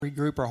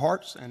regroup our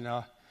hearts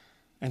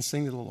and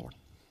sing to the Lord.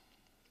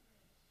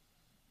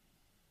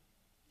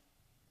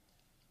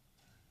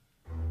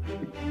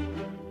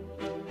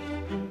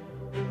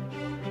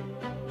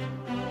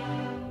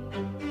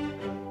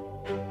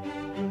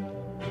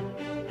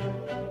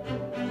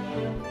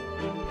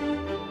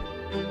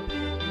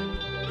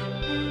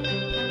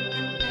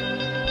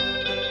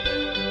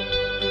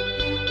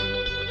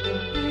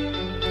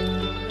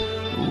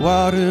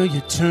 Water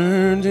you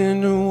turned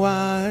into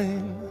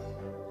wine.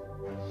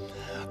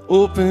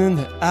 Open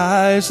the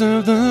eyes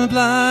of the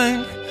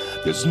blind.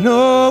 There's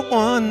no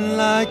one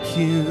like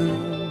you.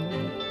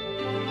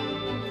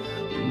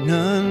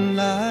 None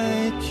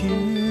like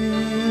you.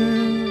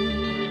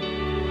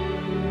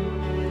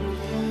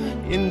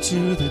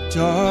 Into the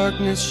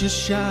darkness you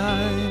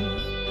shine.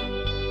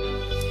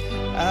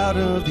 Out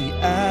of the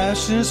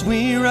ashes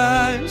we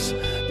rise.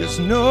 There's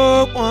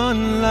no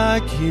one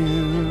like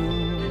you.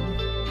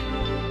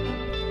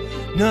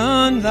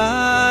 None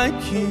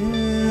like you.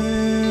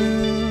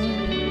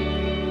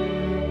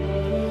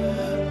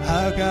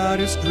 Our God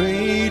is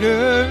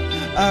greater,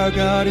 our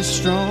God is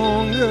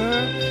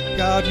stronger.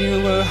 God,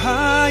 you are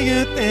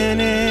higher than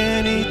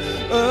any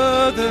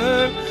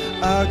other.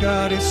 Our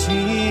God is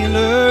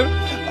healer,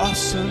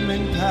 awesome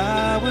in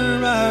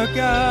power. Our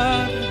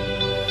God,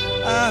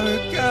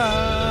 our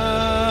God.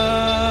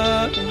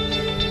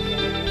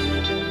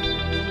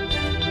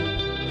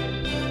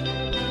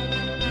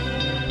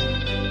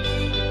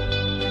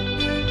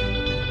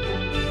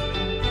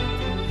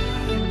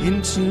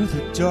 Into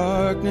the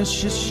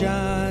darkness you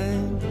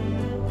shine.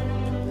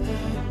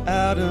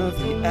 Out of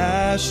the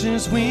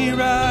ashes we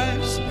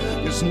rise.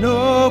 There's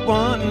no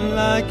one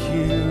like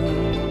you.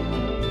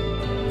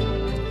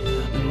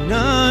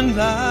 None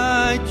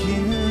like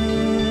you.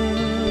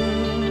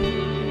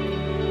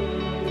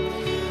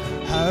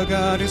 Our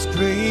God is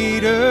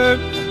greater.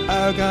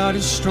 Our God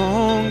is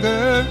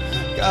stronger.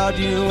 God,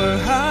 you are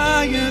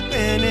higher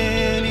than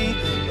any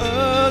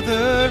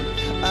other.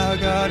 Our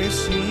God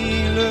is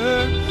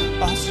healer,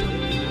 awesome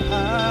in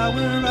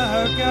power.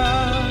 Our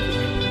God,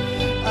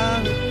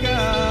 our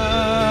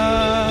God.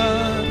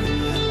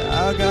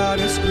 Our God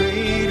is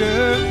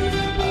greater,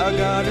 our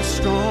God is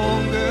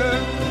stronger.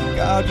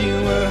 God, you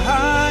are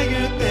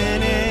higher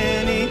than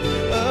any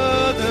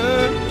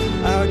other.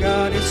 Our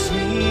God is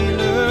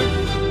healer,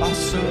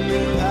 awesome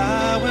in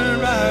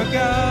power. Our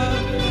God,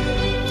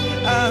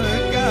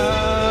 our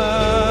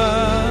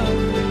God.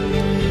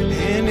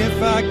 And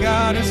if our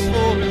God is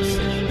for us,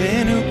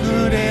 then who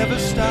could ever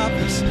stop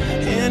us?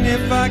 And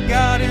if our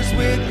God is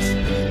with us,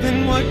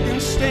 then what can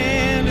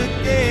stand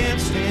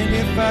against? And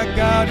if our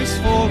God is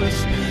for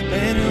us,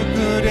 then who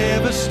could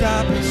ever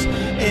stop us?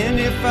 And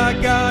if our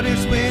God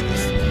is with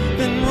us,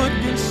 then what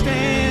can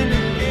stand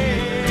against?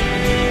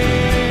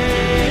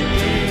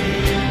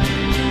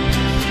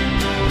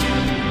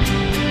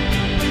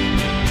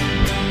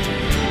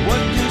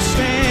 What can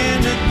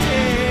stand against?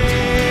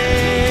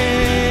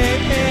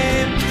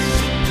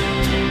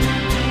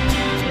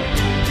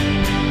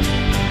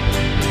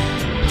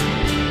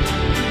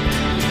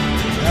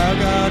 Our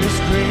God is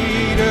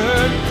greater,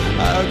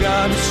 our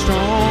God is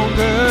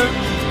stronger.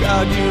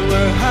 God, you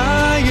are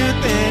higher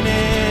than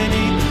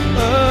any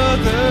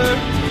other.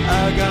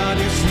 Our God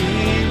is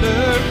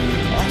healer,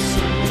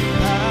 awesome in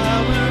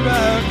power.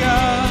 Our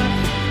God,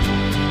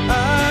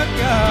 our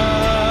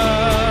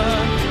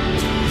God.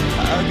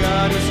 Our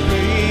God is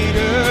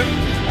greater,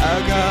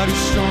 our God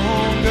is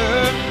stronger.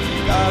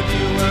 God,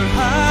 you are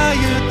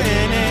higher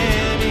than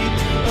any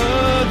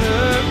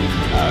other.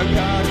 Our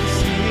God is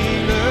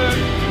healer,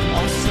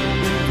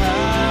 awesome in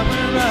power.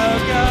 Our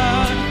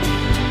God,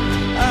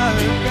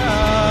 our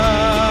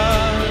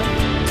God.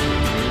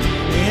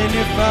 And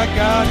if our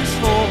God is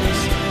for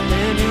us,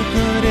 then who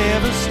could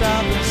ever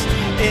stop us?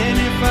 And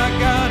if our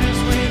God is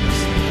with us,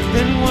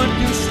 then what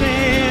can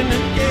stand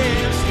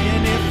against?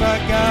 And if our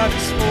God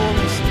is for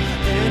us,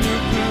 then who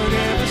could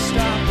ever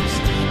stop us?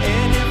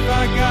 And if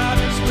our God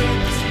is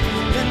with us,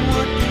 then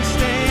what can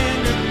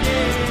stand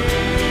against?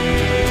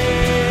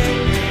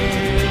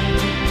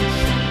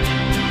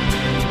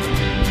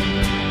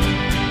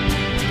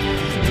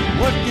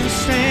 What can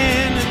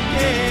stand against?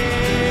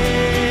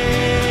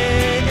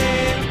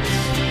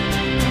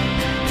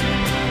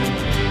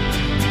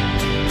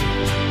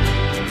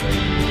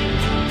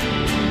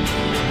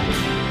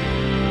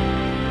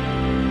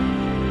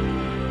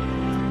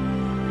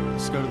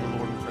 Let's go to the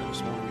Lord in prayer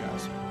this morning,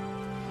 guys.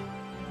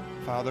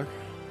 Father,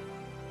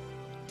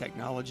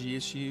 technology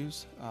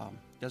issues,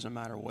 doesn't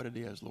matter what it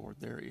is, Lord,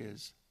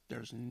 there's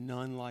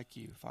none like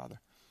you, Father.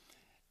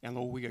 And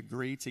Lord, we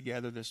agree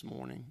together this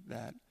morning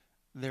that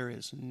there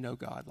is no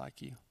God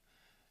like you.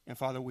 And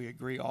Father, we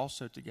agree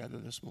also together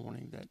this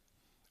morning that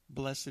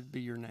blessed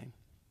be your name.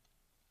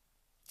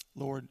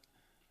 Lord,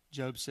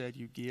 Job said,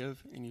 you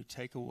give and you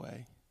take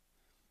away.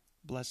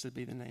 Blessed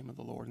be the name of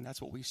the Lord. And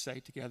that's what we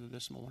say together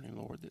this morning,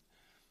 Lord, that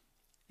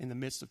in the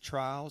midst of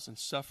trials and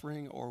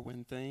suffering, or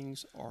when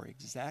things are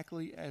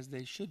exactly as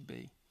they should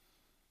be,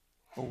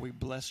 or we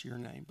bless your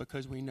name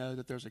because we know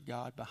that there's a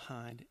God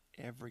behind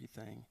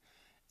everything.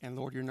 And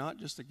Lord, you're not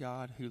just a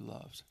God who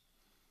loves.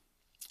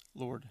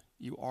 Lord,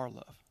 you are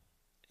love.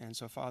 And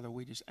so, Father,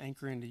 we just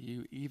anchor into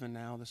you even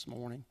now this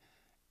morning.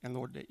 And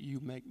Lord, that you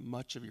make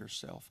much of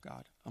yourself,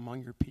 God,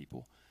 among your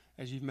people,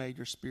 as you've made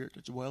your Spirit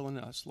to dwell in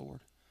us,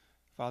 Lord.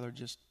 Father,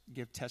 just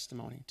give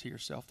testimony to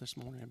yourself this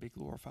morning and be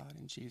glorified.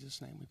 In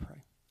Jesus' name we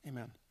pray.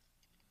 Amen.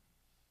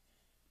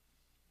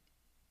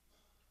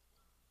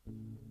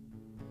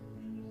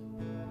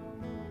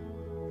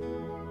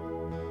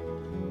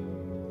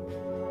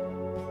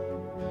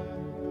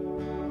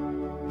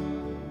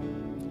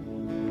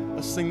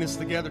 Let's sing this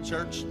together,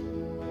 church.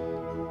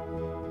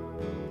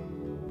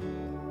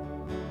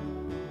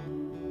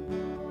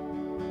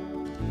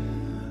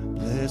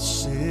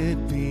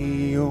 Blessed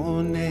be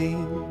your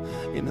name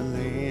in a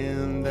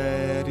land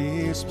that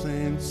is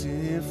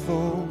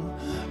plentiful,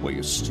 where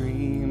your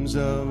streams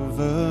of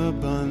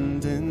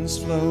abundance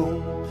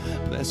flow.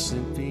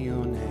 Blessed be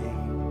your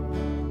name.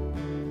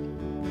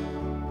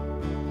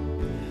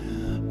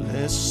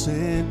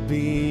 Blessed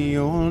be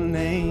your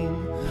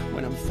name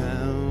when I'm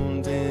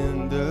found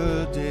in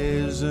the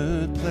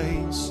desert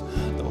place.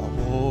 Though I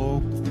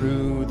walk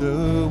through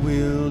the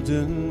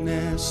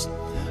wilderness,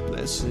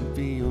 blessed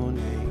be your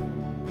name.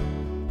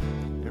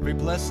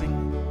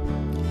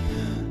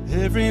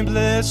 Every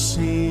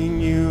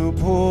blessing you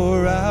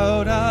pour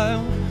out,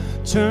 I'll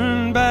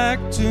turn back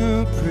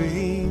to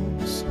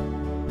praise.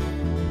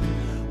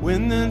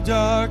 When the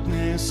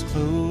darkness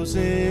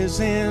closes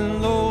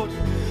in, Lord,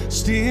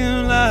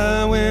 still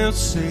I will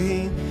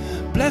say,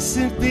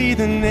 blessed be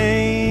the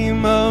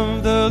name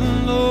of the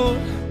Lord.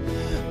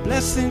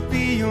 Blessed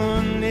be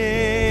your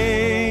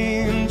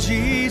name,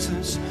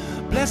 Jesus.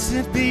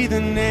 Blessed be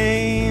the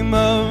name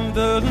of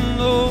the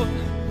Lord.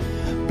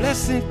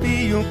 Blessed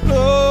be your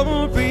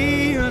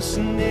glorious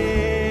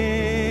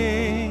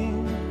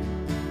name.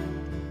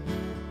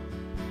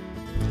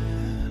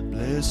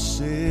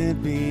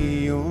 Blessed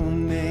be your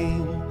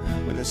name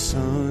when the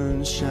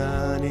sun's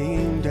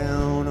shining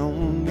down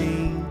on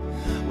me,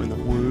 when the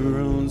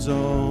world's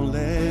all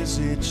as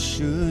it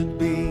should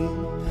be.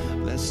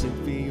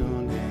 Blessed be your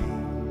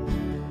name.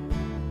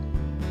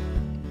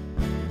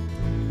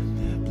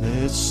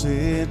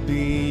 Blessed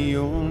be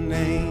your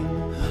name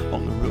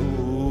on the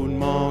road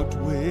marked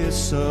with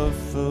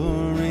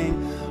suffering,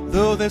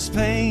 though there's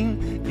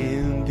pain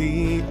in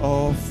the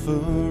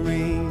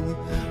offering.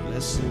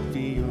 Blessed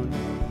be your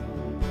name.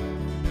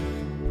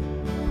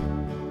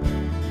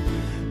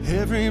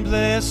 Every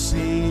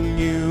blessing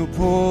you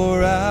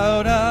pour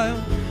out,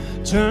 I'll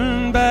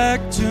turn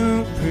back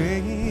to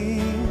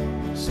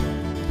praise.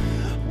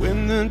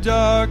 When the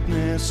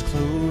darkness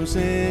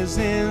closes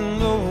in,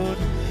 Lord,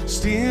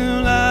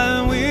 still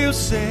I will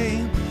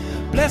say,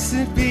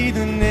 blessed be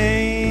the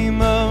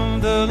name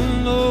of the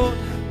Lord.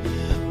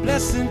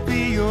 Blessed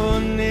be your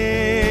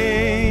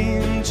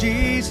name,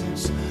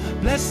 Jesus.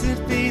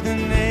 Blessed be the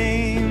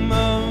name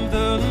of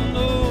the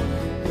Lord.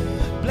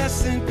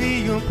 Blessed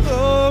be your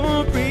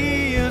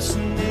glorious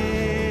name.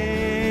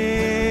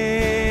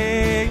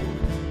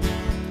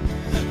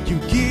 You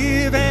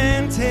give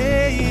and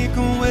take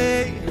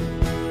away.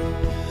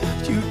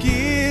 You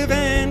give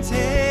and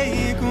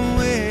take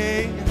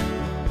away.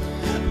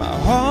 My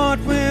heart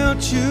will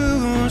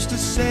choose to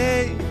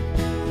say,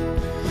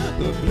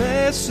 but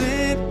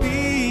blessed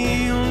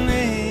be your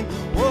name.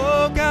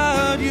 Oh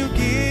God, you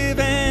give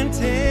and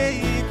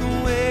take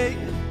away.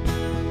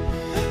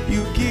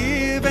 You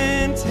give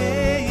and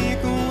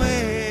take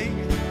away.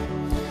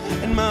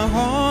 And my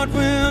heart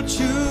will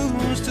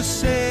choose to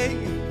say,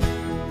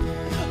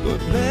 but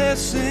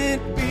blessed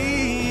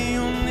be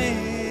your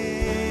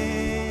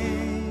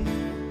name.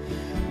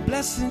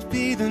 Blessed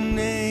be the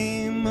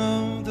name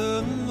of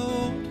the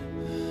Lord.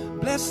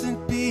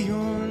 Blessed be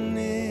your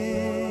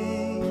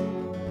name.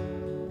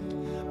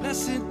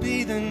 Blessed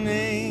be the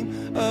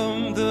name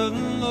of the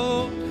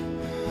Lord.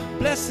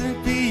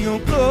 Blessed be your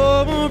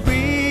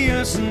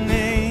glorious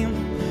name.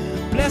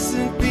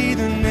 Blessed be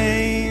the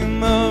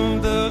name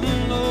of the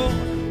Lord.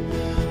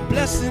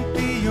 Blessed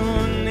be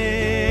your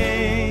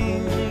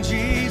name,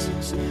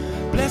 Jesus.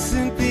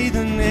 Blessed be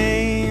the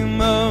name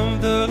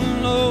of the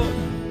Lord.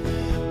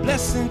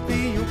 Blessed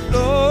be your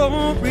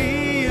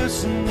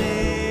glorious name.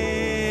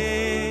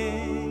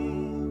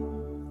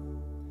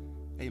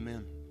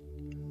 Amen.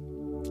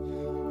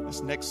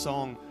 This next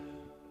song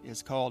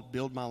is called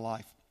Build My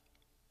Life.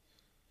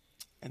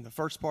 And the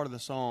first part of the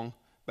song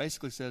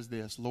basically says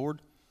this: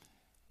 Lord,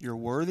 you're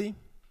worthy,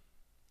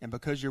 and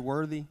because you're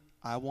worthy,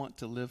 I want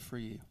to live for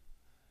you.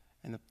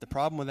 And the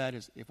problem with that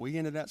is if we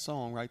ended that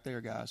song right there,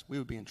 guys, we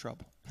would be in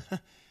trouble.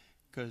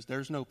 Because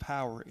there's no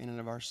power in and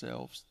of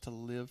ourselves to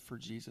live for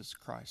Jesus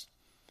Christ.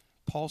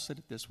 Paul said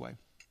it this way: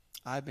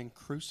 I've been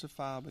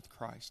crucified with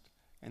Christ,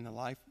 and the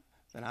life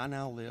that I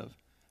now live,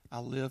 I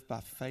live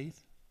by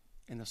faith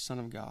in the Son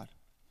of God,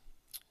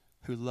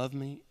 who loved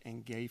me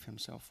and gave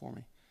himself for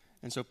me.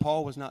 And so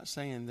Paul was not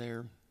saying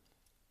there,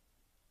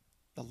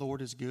 the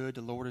Lord is good,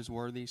 the Lord is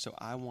worthy, so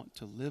I want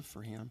to live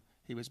for him.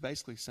 He was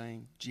basically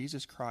saying,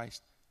 Jesus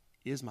Christ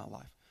is my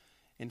life.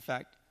 In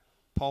fact,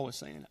 Paul was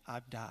saying,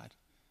 I've died.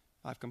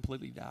 I've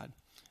completely died.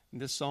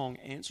 And this song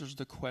answers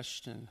the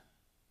question,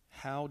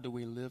 how do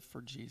we live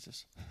for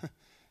Jesus?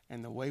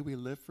 And the way we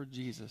live for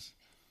Jesus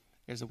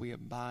is that we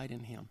abide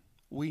in him.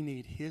 We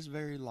need his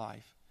very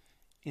life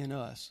in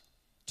us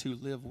to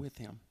live with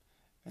him.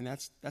 And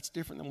that's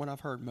different than what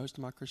I've heard most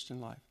of my Christian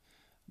life.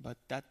 But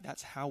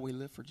that's how we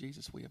live for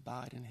Jesus. We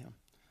abide in him.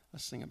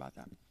 Let's sing about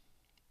that.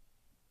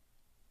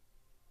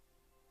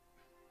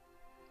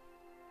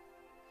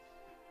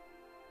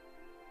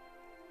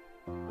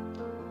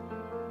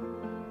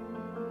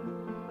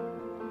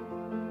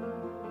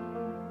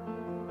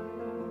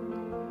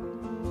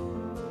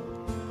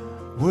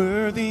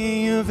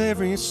 Worthy of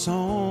every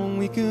song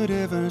we could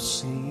ever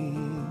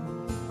sing,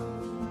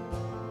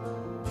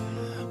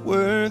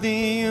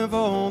 worthy of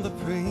all the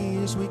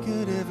praise we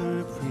could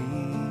ever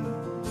bring,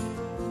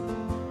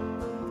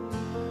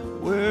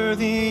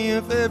 worthy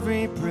of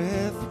every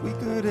breath we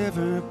could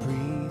ever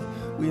breathe.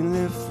 We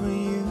live for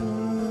you,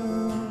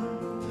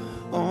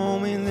 oh,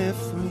 we live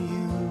for you.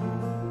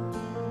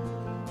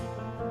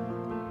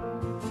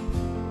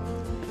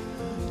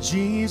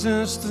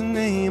 Jesus, the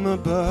name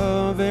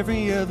above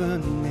every other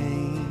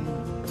name.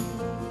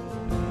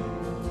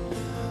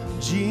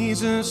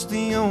 Jesus,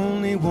 the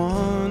only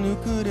one who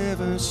could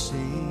ever save.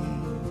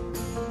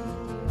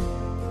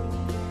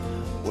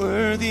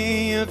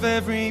 Worthy of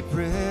every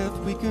breath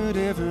we could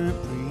ever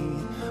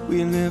breathe.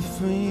 We live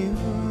for you,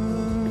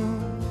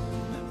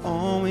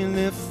 oh, we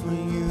live for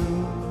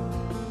you.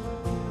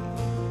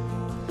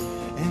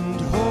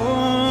 And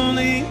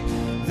holy,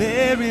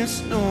 there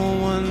is no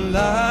one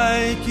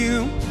like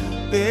you.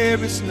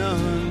 There is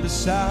none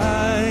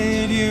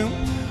beside you.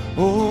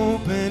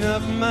 Open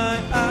up my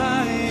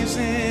eyes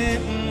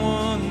in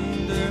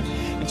wonder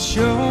and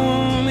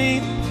show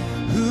me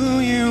who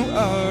you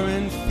are,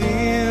 and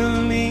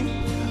fill me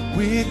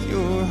with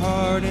your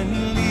heart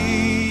and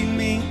lead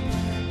me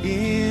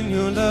in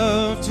your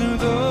love to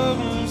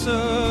those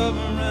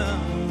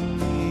around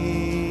me.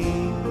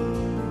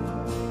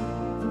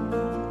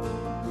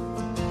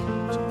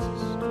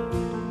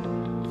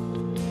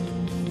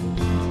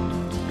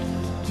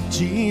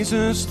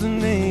 Jesus, the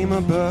name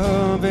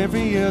above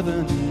every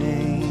other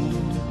name.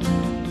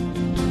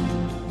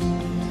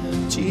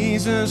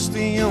 Jesus,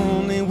 the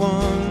only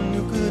one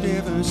who could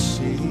ever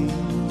save.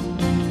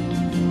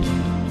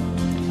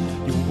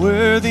 You're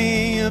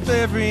worthy of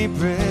every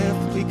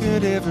breath we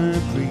could ever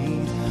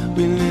breathe.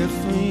 We live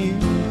for you,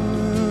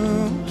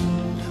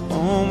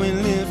 oh, we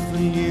live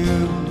for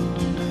you,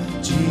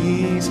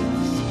 Jesus.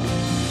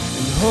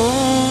 And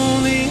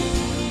holy,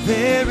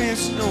 there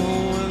is no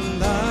one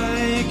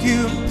like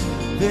you.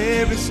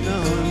 There is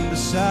none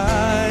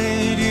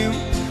beside you.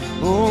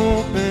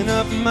 Open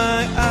up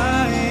my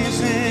eyes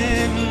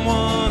in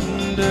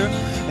wonder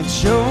and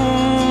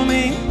show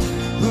me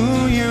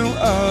who you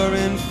are,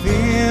 and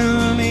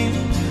fill me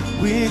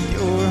with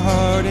your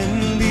heart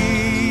and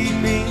lead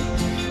me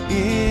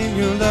in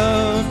your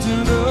love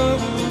to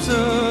those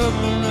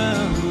around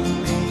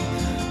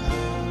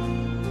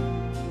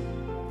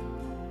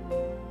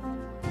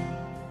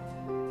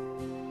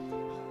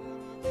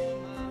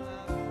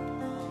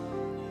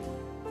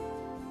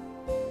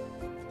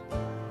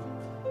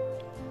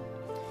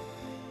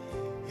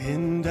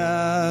and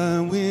I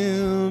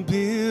will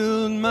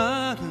build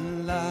my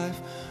life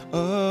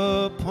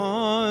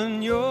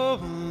upon your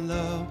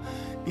love.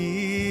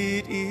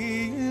 It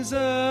is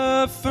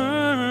a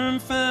firm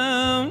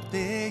foundation.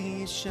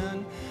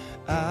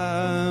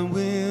 I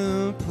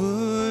will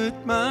put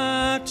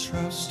my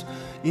trust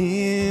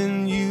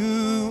in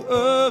you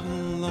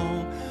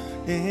alone,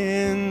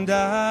 and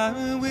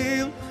I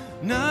will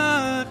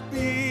not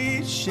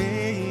be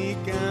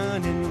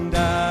shaken, and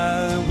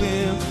I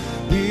will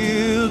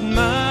build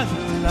my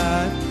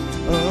life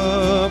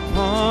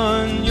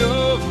upon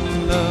your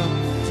love.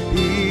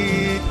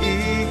 It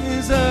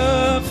is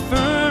a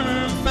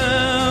firm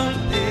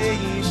foundation.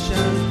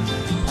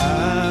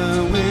 I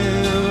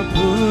will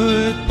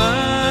put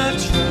my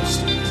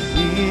trust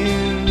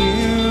in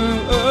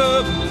you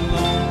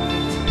alone,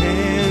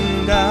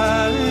 and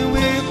I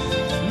will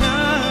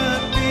not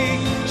be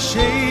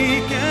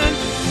shaken.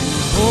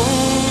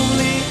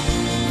 Holy,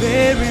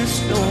 there is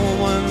no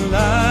one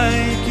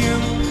like you.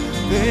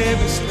 There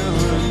is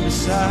none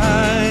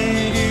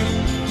beside you.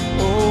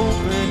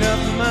 Open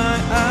up my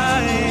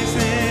eyes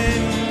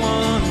in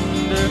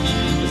wonder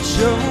and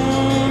show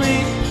me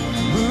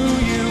who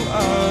you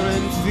are,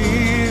 and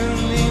fill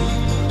me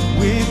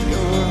with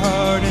your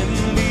heart and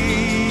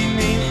lead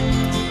me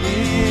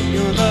in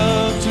your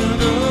love to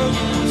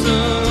those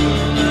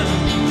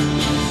around.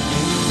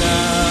 And I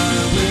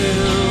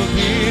will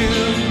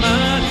build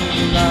my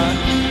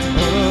life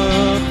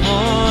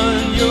upon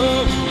your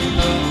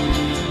love.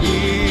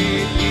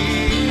 It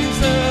is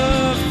a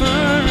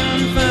firm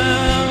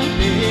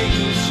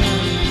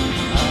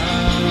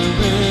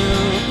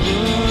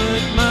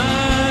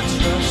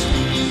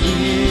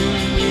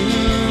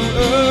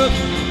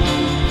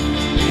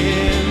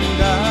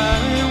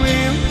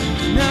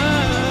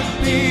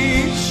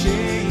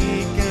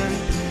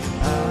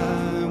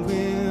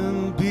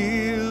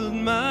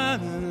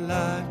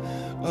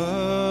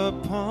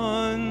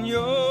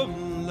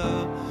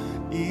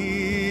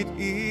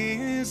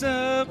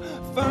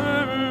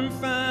firm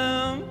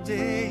foundation,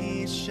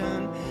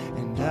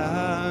 and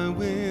I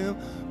will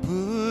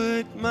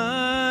put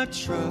my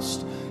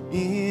trust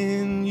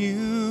in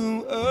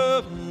you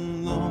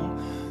alone,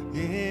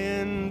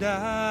 and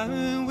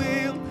I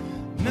will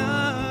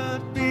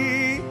not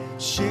be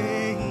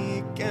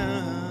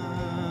shaken.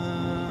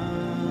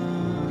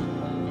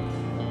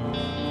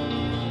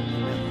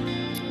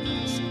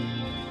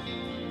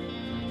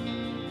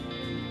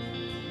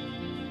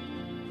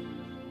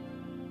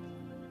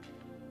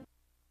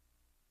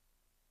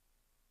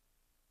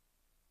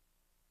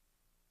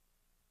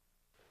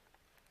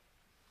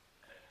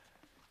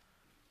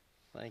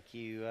 Thank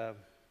you,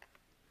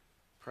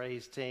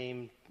 praise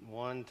team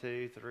 1,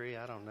 2, 3.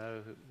 I don't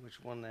know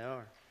which one they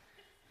are.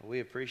 We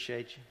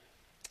appreciate you.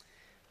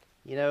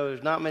 You know,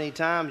 there's not many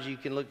times you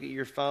can look at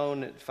your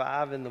phone at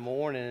 5 in the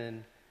morning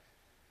and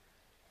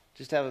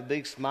just have a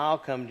big smile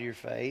come to your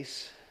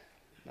face.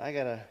 I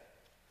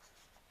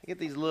get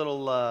these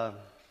little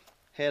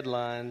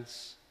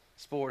headlines,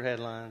 sport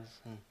headlines.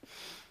 And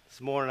this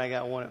morning I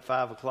got one at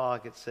 5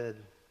 o'clock. It said,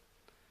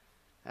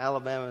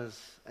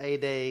 Alabama's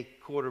A-Day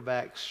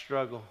quarterback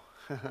struggle.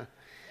 And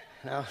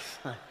I was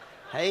like,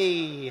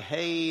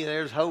 hey,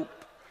 there's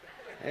hope.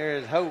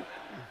 There's hope.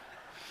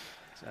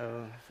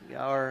 So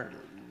y'all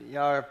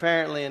are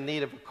apparently in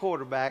need of a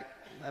quarterback.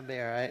 That'd be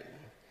all right.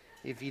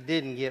 If you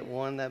didn't get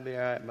one, that'd be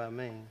all right by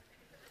me.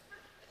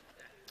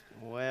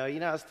 Well, you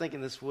know, I was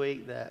thinking this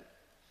week that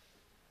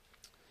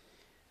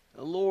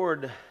the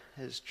Lord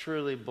has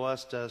truly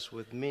blessed us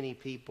with many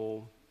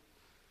people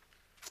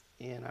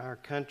in our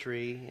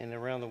country and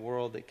around the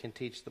world that can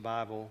teach the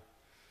Bible.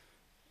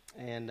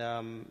 And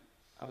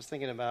I was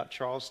thinking about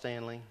Charles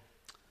Stanley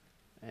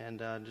and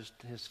just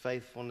his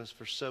faithfulness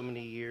for so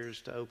many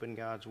years to open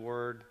God's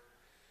Word.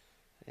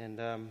 And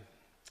then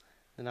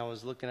I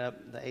was looking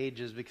up the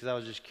ages because I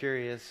was just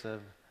curious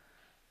of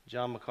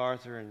John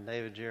MacArthur and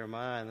David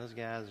Jeremiah, and those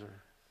guys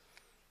are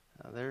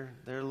they're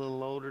a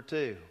little older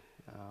too.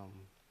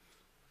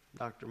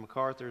 Dr.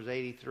 MacArthur is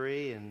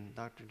 83 and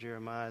Dr.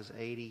 Jeremiah is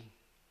 80.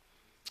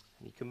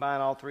 You combine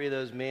all three of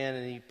those men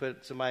and you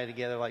put somebody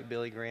together like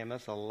Billy Graham,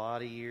 that's a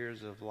lot of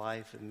years of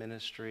life and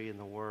ministry and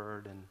the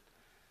Word. And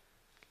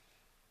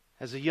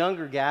as a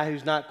younger guy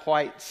who's not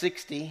quite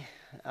 60,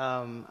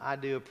 I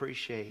do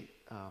appreciate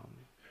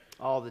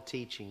all the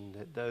teaching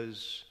that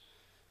those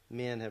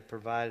men have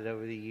provided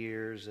over the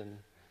years, and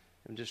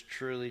I'm just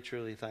truly,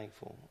 truly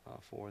thankful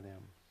for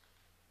them.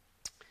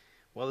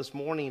 Well, this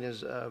morning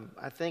is,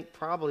 I think,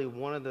 probably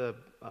one of the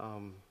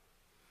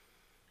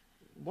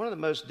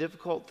most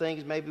difficult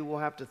things maybe we'll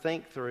have to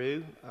think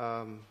through,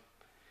 and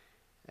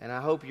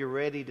I hope you're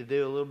ready to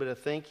do a little bit of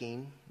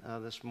thinking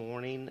this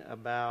morning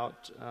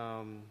about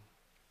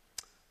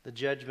the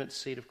judgment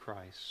seat of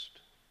Christ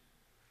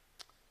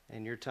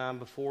and your time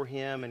before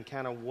Him and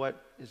kind of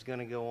what is going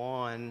to go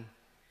on.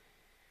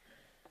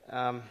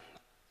 I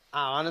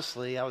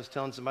was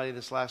telling somebody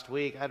this last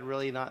week, I'd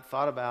really not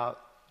thought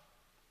about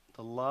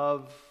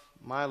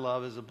my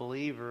love as a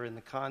believer in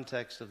the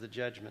context of the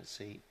judgment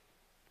seat.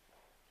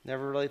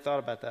 Never really thought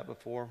about that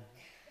before.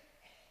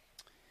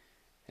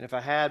 And if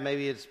I had,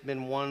 maybe it's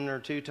been one or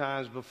two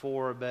times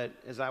before, but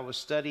as I was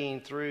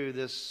studying through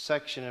this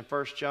section in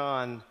 1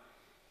 John,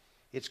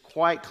 it's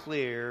quite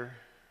clear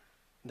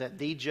that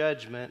the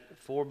judgment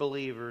for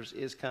believers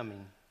is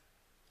coming.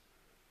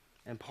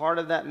 And part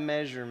of that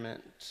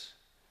measurement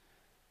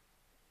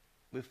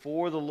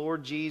before the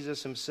Lord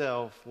Jesus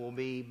Himself will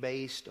be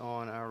based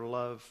on our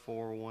love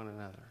for one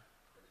another.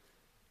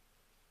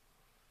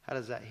 How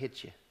does that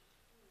hit you?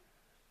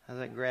 How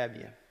does that grab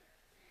you?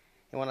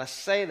 And when I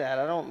say that,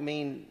 I don't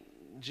mean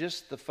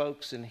just the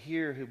folks in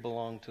here who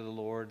belong to the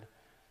Lord.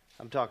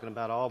 I'm talking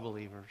about all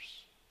believers.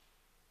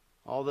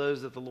 All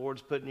those that the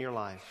Lord's put in your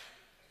life.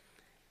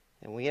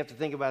 And we have to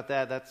think about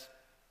that. That's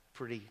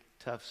pretty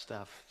tough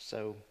stuff.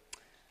 So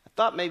I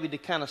thought maybe to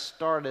kind of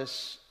start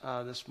us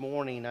this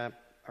morning, I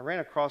ran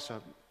across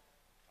a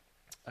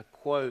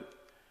quote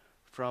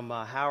from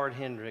Howard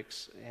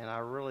Hendricks, and I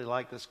really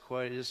like this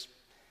quote. It just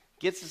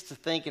gets us to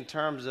think in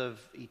terms of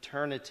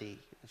eternity,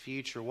 the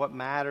future, what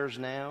matters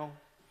now.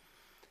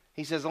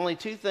 He says, only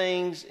two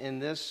things in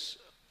this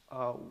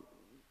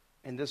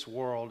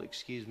world,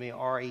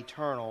 are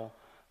eternal: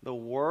 the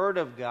Word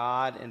of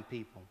God and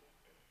people.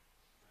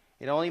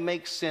 It only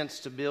makes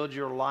sense to build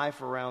your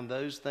life around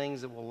those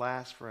things that will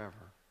last forever.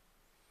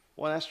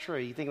 Well, that's true.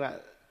 You think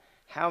about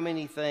how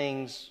many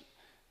things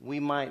we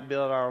might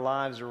build our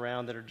lives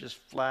around that are just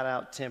flat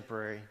out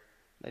temporary.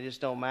 They just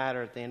don't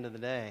matter at the end of the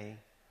day.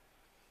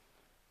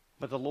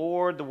 But the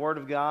Lord, the Word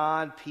of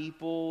God,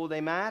 people,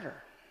 they matter,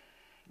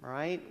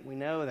 right? We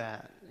know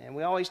that. And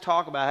we always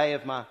talk about, hey,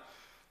 if my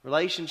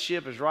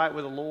relationship is right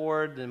with the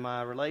Lord, then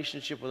my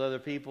relationship with other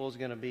people is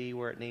going to be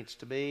where it needs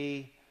to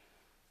be.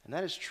 And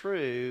that is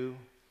true.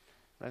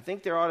 But I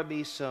think there ought to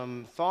be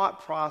some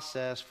thought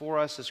process for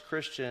us as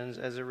Christians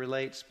as it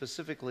relates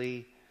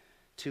specifically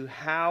to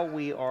how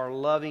we are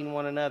loving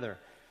one another.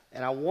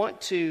 And I want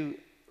to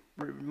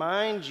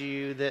remind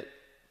you that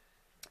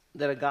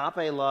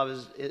agape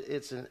love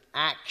it's an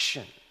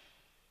action.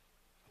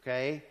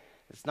 okay?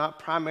 It's not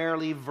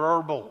primarily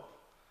verbal.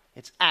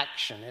 It's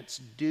action. It's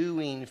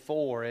doing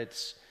for.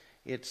 It's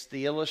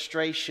the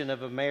illustration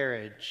of a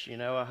marriage. You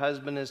know, a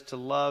husband is to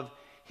love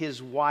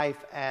his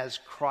wife as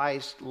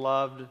Christ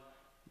loved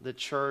the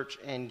church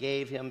and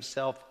gave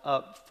himself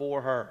up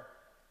for her.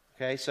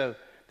 Okay, so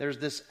there's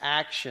this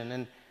action.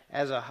 And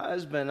as a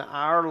husband,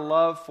 our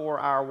love for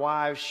our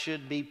wives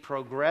should be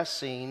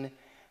progressing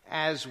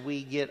as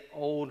we get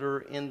older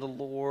in the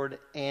Lord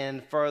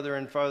and further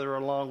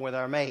along with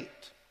our mate.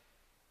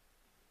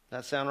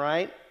 That sound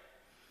right?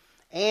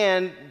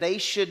 And they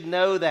should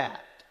know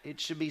that. It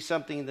should be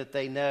something that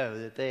they know,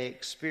 that they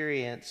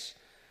experience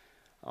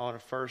on a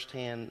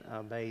first-hand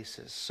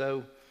basis.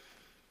 So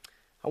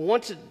I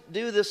want to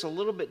do this a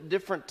little bit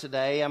different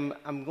today.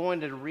 I'm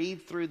going to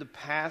read through the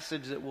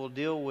passage that we'll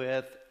deal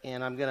with,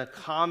 and I'm going to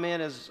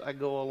comment as I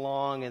go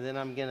along, and then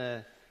I'm going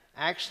to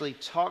actually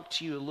talk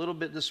to you a little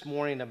bit this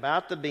morning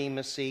about the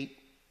Bema seat,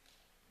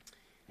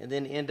 and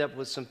then end up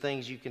with some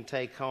things you can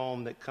take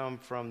home that come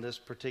from this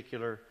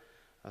particular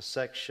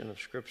section of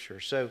Scripture.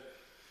 So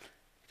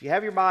if you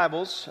have your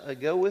Bibles,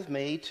 go with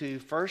me to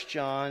 1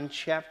 John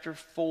chapter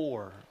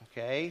 4,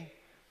 okay?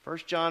 1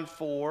 John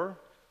 4.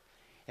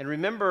 And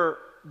remember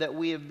that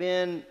we have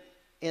been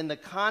in the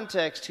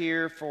context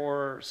here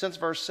since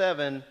verse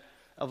 7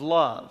 of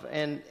love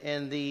and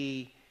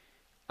the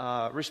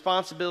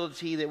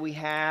responsibility that we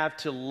have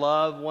to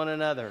love one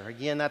another.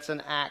 Again, that's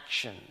an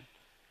action.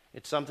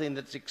 It's something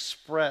that's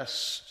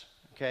expressed,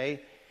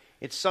 okay?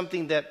 It's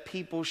something that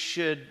people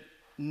should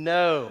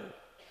know.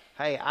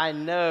 Hey, I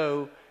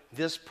know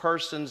this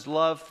person's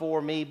love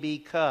for me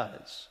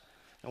because.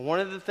 And one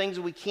of the things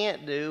we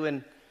can't do,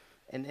 and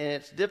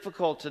it's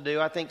difficult to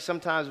do, I think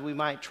sometimes we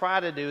might try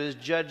to do, is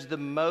judge the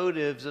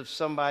motives of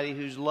somebody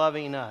who's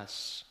loving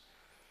us.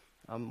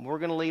 We're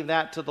going to leave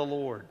that to the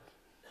Lord.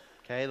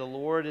 Okay, the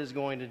Lord is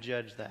going to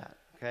judge that.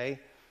 Okay,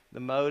 the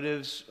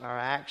motives, our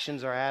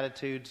actions, our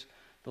attitudes,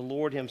 the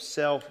Lord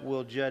himself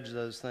will judge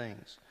those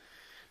things.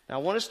 Now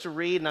I want us to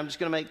read, and I'm just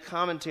going to make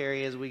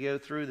commentary as we go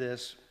through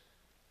this,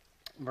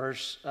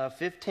 verse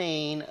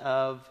 15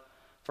 of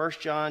 1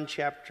 John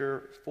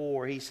chapter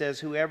 4. He says,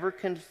 whoever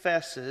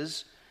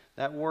confesses,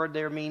 that word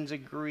there means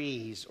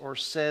agrees or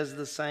says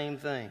the same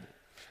thing.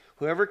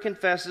 Whoever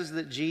confesses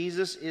that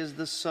Jesus is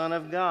the Son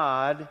of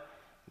God,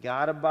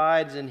 God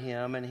abides in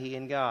him and he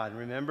in God.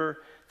 Remember,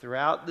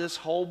 throughout this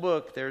whole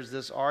book, there's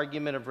this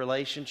argument of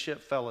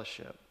relationship,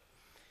 fellowship.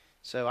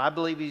 So I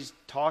believe he's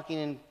talking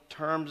in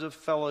terms of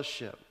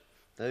fellowship.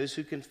 Those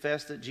who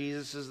confess that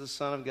Jesus is the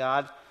Son of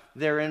God,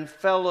 they're in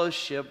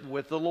fellowship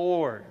with the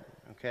Lord.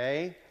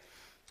 Okay?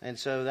 And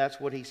so that's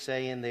what he's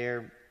saying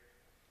there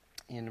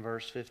in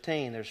verse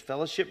 15. There's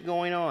fellowship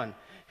going on.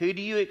 Who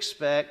do you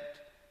expect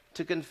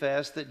to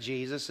confess that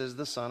Jesus is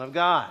the Son of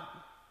God?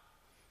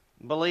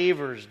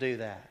 Believers do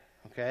that.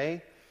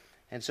 Okay?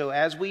 And so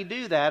as we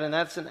do that, and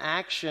that's an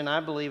action, I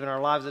believe, in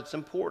our lives that's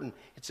important.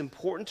 It's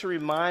important to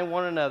remind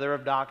one another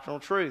of doctrinal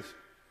truth.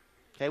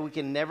 Okay? We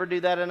can never do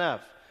that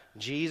enough.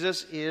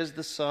 Jesus is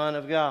the Son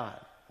of God.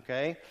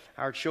 Okay?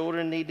 Our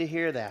children need to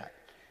hear that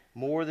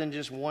more than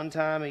just one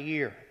time a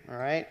year. All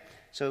right?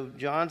 So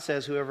John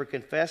says, whoever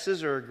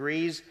confesses or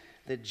agrees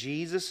that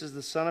Jesus is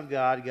the Son of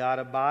God, God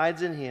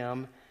abides in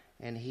him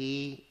and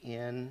he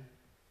in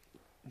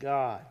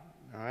God.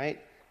 All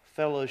right?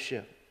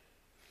 Fellowship.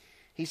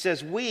 He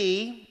says,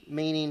 we,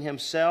 meaning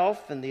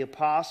himself and the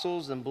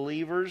apostles and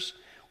believers,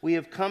 we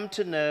have come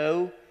to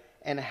know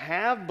and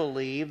have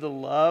believed the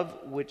love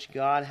which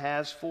God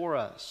has for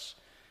us.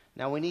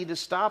 Now we need to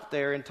stop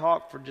there and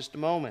talk for just a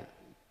moment.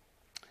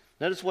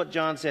 Notice what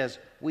John says,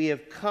 we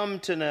have come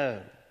to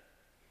know.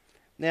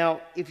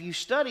 Now, if you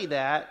study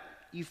that,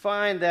 you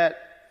find that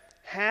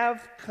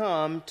have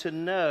come to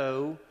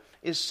know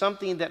is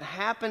something that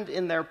happened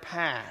in their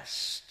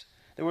past.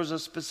 There was a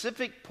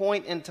specific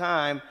point in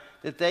time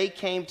that they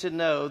came to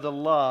know the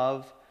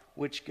love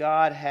which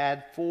God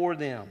had for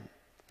them.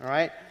 All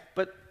right?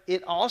 But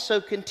it also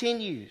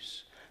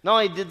continues. Not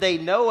only did they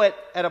know it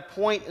at a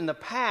point in the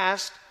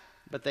past,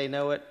 but they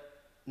know it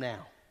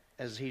now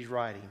as he's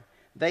writing.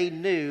 They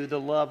knew the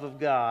love of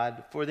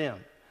God for them.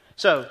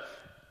 So,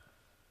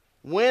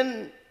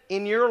 when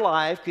in your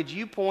life could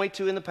you point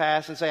to in the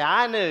past and say,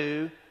 I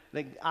know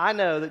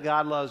that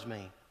God loves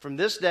me. From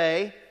this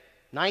day,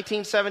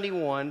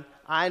 1971,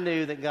 I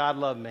knew that God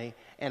loved me.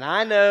 And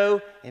I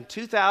know in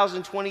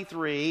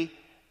 2023,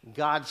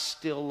 God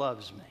still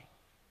loves me.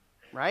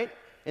 Right?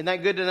 Isn't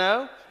that good to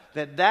know?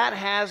 That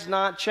has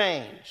not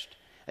changed.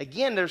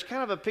 Again, there's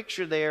kind of a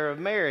picture there of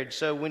marriage.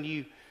 So when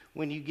you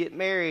get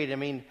married, I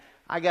mean,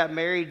 I got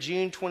married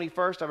June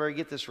 21st, I better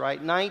get this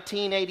right,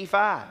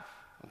 1985.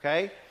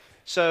 Okay?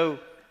 So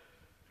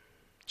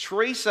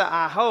Teresa,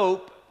 I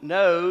hope,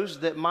 knows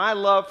that my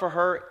love for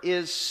her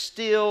is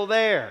still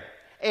there.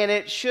 And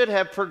it should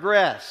have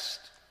progressed.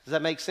 Does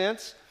that make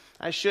sense?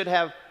 I should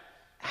have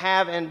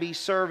and be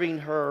serving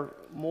her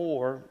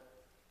more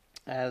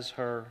as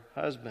her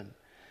husband.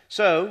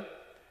 So,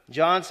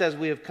 John says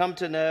we have come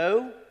to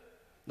know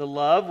the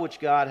love which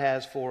God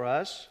has for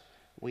us.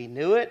 We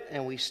knew it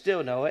and we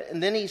still know it.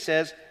 And then he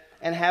says,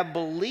 and have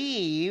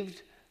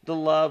believed the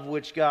love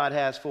which God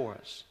has for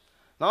us.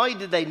 Not only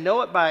did they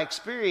know it by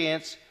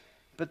experience,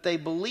 but they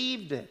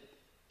believed it.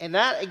 And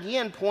that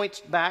again points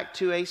back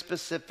to a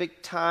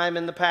specific time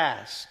in the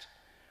past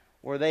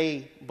where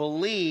they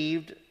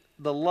believed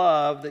the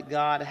love that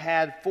God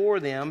had for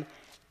them,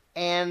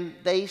 and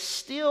they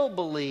still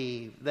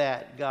believe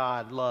that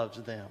God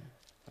loves them.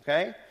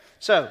 Okay?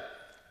 So,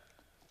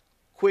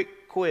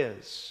 quick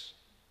quiz.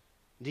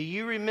 Do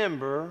you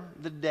remember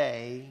the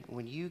day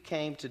when you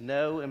came to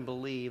know and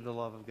believe the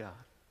love of God?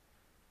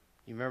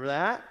 You remember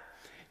that?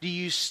 Do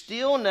you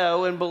still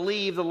know and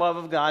believe the love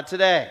of God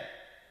today?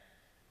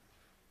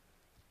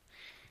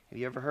 Have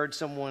you ever heard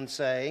someone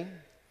say,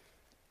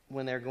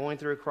 when they're going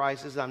through a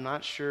crisis, I'm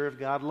not sure if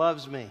God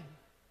loves me?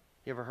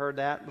 You ever heard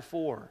that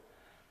before?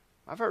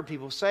 I've heard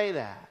people say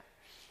that.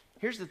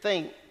 Here's the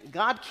thing,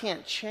 God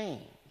can't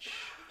change.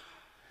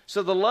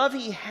 So the love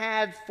he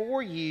had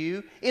for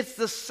you, it's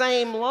the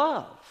same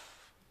love.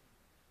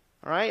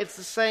 All right? It's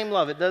the same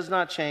love. It does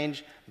not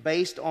change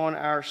based on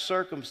our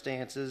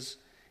circumstances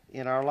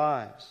in our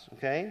lives.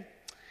 Okay?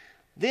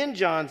 Then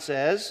John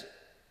says,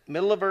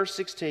 middle of verse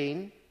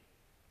 16,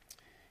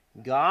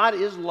 God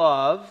is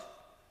love.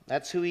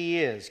 That's who he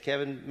is.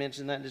 Kevin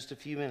mentioned that just a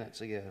few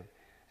minutes ago.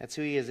 That's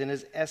who he is. In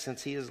his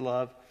essence, he is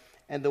love.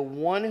 And the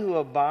one who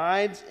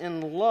abides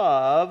in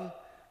love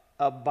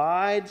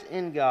abides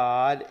in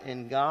God,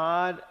 and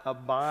God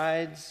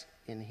abides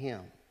in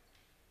him.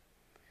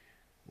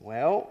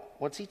 Well,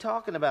 what's he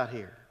talking about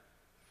here?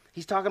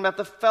 He's talking about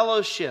the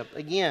fellowship,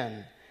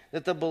 again,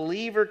 that the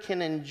believer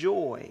can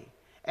enjoy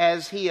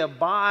as he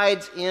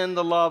abides in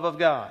the love of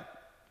God.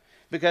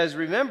 Because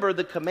remember,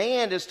 the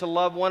command is to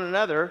love one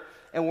another,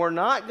 and we're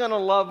not going to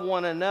love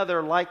one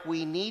another like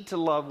we need to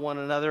love one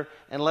another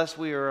unless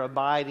we are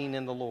abiding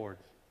in the Lord.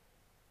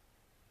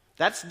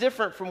 That's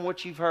different from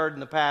what you've heard in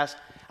the past.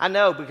 I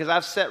know, because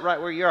I've sat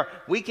right where you are.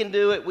 We can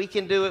do it, we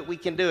can do it, we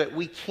can do it.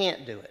 We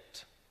can't do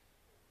it.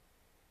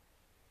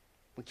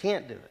 We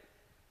can't do it.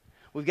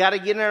 We've got to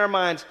get in our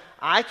minds,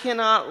 I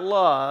cannot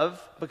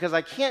love because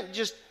I can't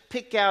just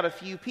pick out a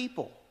few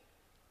people.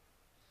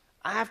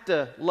 I have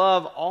to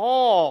love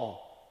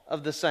all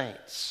of the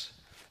saints.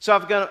 So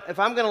if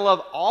I'm going to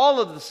love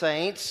all of the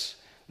saints,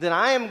 then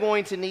I am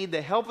going to need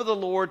the help of the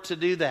Lord to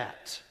do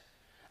that.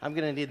 I'm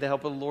going to need the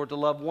help of the Lord to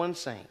love one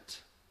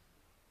saint.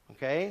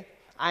 Okay?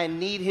 I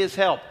need his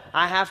help.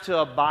 I have to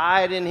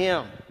abide in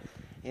him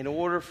in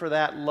order for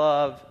that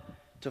love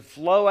to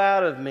flow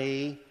out of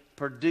me,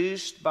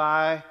 produced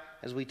by,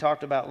 as we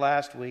talked about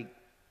last week,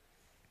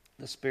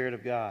 the Spirit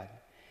of God.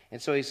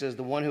 And so he says,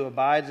 the one who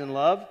abides in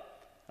love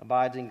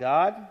abides in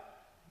God.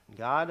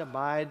 God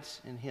abides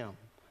in him.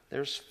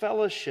 There's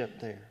fellowship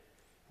there.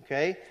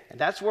 Okay? And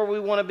that's where we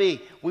want to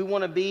be. We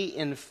want to be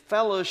in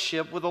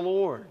fellowship with the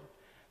Lord.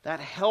 That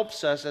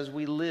helps us as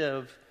we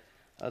live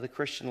the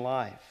Christian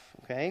life.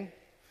 Okay?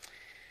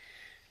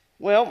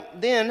 Well,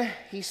 then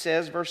he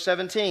says, verse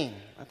 17.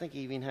 I think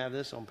you even have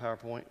this on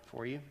PowerPoint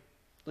for you.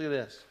 Look at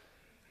this.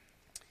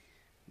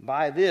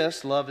 By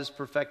this, love is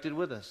perfected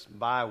with us.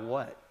 By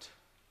what?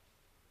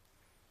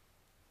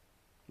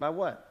 By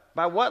what?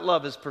 By what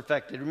love is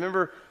perfected?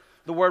 Remember,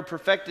 the word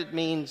perfected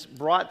means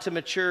brought to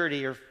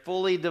maturity or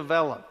fully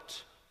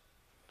developed.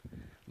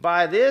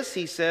 By this,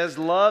 he says,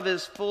 love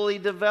is fully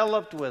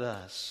developed with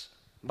us.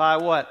 By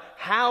what?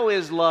 How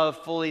is love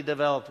fully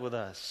developed with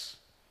us?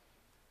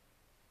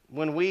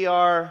 When we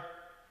are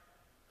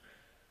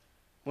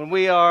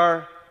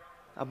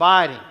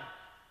abiding.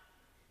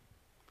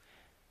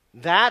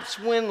 That's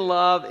when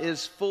love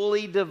is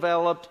fully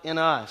developed in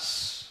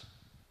us.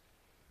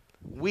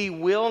 We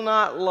will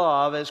not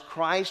love as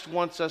Christ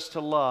wants us to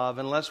love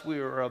unless we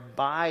are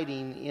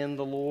abiding in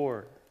the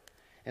Lord.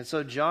 And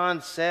so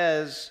John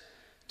says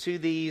to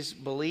these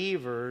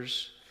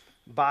believers,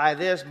 by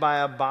this, by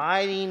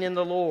abiding in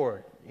the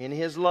Lord, in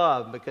his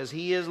love, because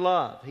he is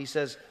love, he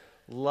says,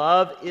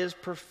 love is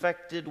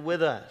perfected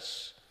with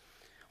us.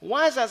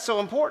 Why is that so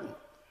important?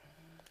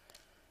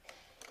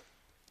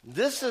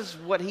 This is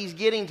what he's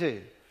getting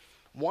to.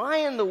 Why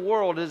in the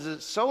world is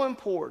it so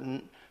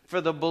important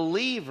for the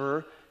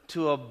believer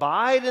to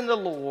abide in the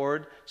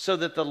Lord so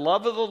that the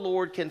love of the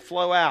Lord can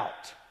flow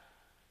out?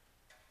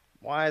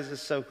 Why is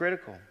this so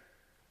critical?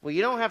 Well,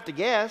 you don't have to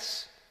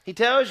guess. He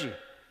tells you.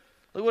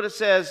 Look what it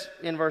says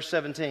in verse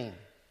 17.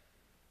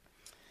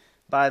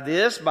 By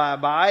this, by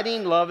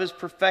abiding, love is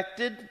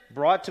perfected,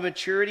 brought to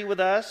maturity with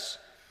us,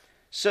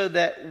 so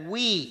that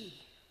we...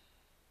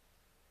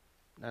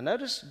 Now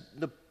notice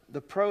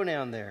the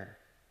pronoun there.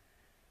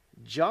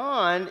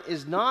 John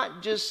is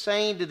not just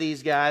saying to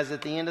these guys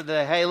at the end of the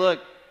day, hey, look,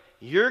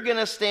 you're going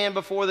to stand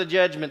before the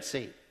judgment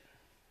seat.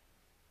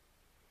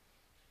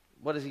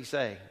 What does he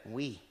say?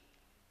 We.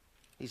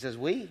 He says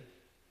we.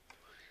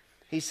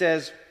 He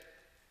says,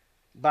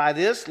 by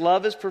this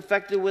love is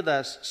perfected with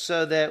us,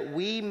 so that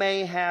we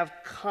may have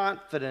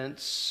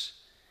confidence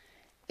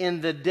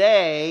in the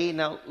day,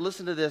 now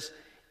listen to this,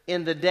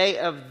 in the day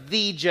of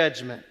the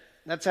judgment.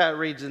 That's how it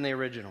reads in the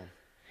original.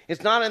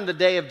 It's not in the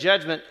day of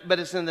judgment, but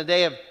it's in the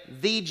day of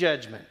the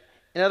judgment.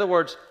 In other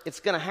words, it's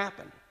going to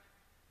happen.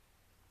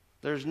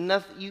 There's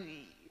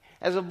nothing,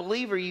 as a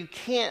believer, you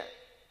cannot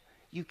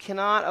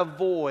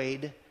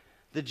avoid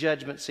the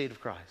judgment seat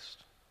of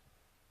Christ.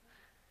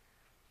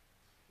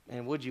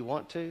 And would you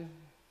want to?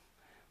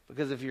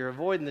 Because if you're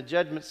avoiding the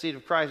judgment seat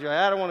of Christ, you're like,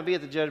 I don't want to be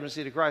at the judgment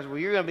seat of Christ. Well,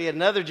 you're going to be at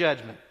another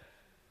judgment.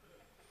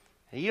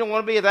 And you don't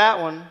want to be at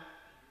that one.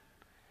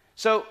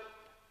 So,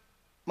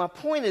 my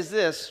point is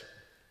this.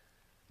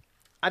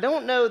 I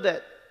don't know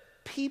that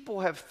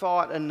people have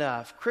thought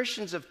enough,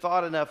 Christians have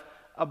thought enough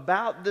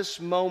about this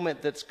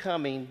moment that's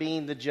coming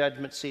being the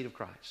judgment seat of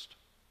Christ.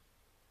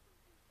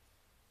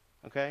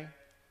 Okay?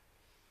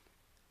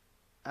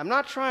 I'm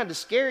not trying to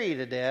scare you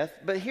to death,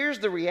 but here's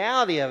the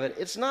reality of it.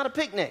 It's not a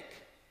picnic.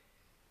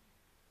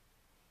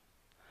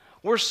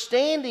 We're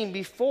standing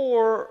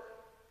before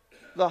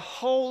the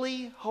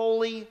holy,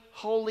 holy,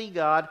 holy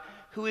God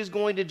who is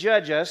going to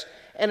judge us.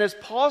 And as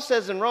Paul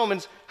says in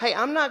Romans, hey,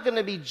 I'm not going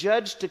to be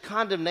judged to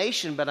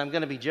condemnation, but I'm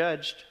going to be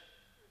judged.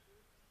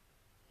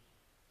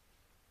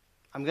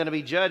 I'm going to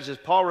be judged, as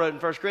Paul wrote in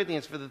 1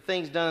 Corinthians, for the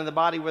things done in the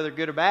body, whether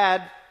good or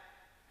bad.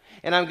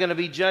 And I'm going to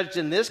be judged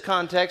in this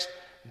context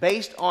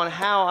based on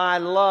how I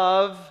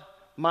love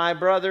my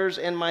brothers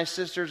and my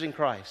sisters in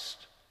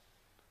Christ.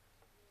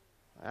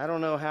 I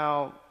don't know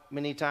how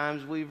many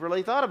times we've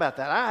really thought about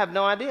that. I have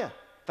no idea.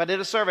 If I did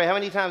a survey, how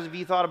many times have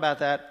you thought about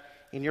that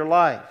in your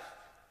life?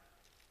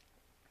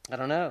 I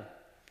don't know.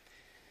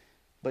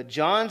 But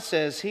John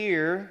says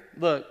here,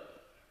 look,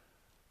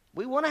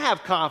 we want to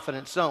have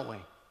confidence, don't we?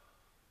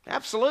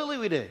 Absolutely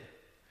we do.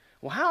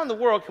 Well, how in the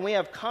world can we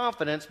have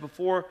confidence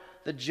before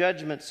the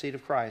judgment seat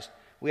of Christ?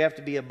 We have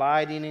to be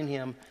abiding in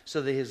Him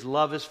so that His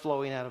love is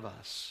flowing out of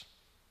us.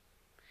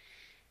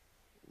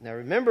 Now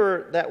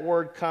remember that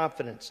word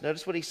confidence.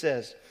 Notice what he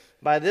says.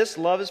 By this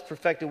love is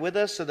perfected with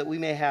us so that we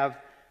may have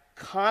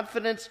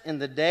confidence in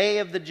the day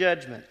of the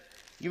judgment.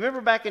 You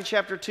remember back in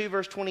chapter 2,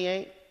 verse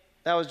 28?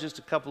 That was just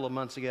a couple of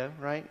months ago,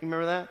 right? You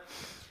remember that?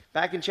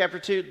 Back in chapter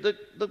 2,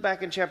 look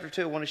back in chapter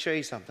 2. I want to show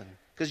you something.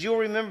 Because you'll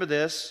remember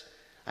this.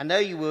 I know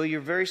you will. You're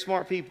very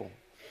smart people.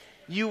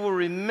 You will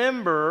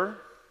remember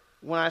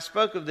when I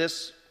spoke of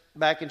this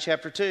back in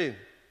chapter 2.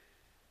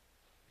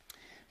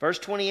 Verse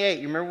 28,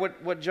 you remember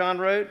what John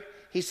wrote?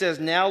 He says,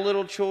 now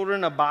little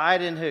children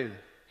abide in who?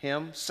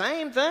 Him.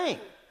 Same thing.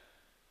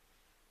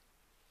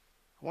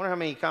 I wonder how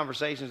many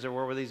conversations there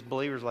were with these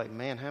believers like,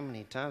 man, how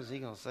many times is he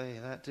going to say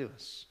that to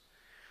us?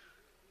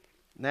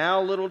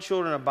 Now little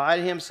children abide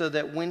in Him so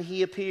that when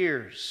He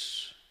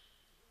appears,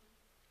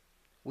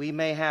 we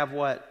may have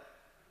what?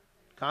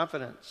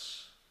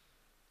 Confidence.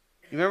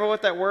 You remember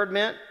what that word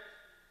meant?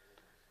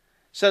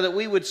 So that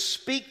we would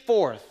speak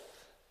forth,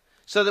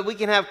 so that we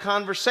can have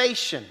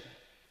conversation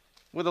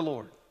with the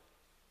Lord.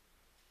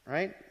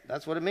 Right?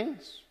 That's what it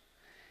means.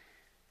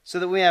 So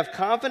that we have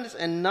confidence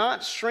and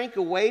not shrink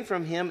away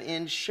from Him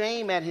in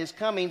shame at His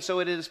coming. So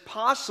it is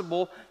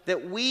possible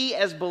that we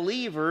as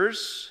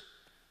believers,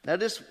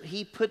 notice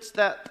he puts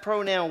that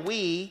pronoun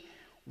we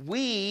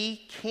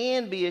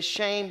can be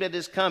ashamed at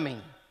His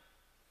coming.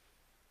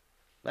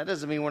 That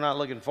doesn't mean we're not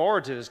looking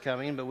forward to His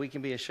coming, but we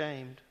can be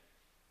ashamed.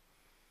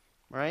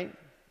 Right?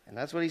 And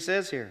that's what he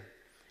says here.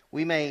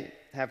 We may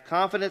have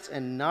confidence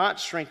and not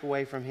shrink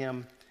away from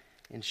Him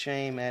in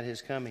shame at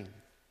His coming.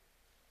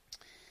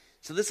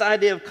 So this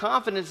idea of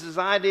confidence is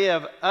the idea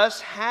of us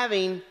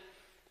having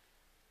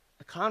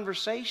a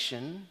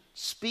conversation,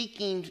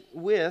 speaking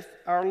with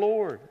our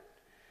Lord.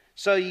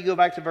 So you go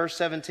back to verse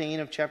 17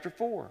 of chapter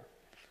 4.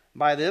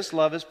 By this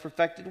love is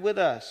perfected with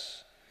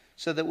us,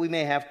 so that we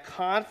may have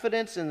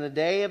confidence in the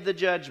day of the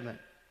judgment.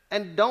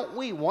 And don't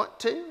we want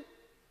to?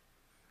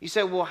 You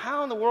say, well,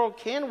 how in the world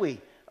can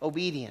we?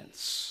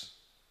 Obedience.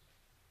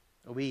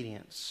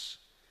 Obedience.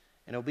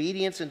 And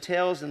obedience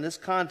entails, in this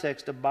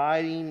context,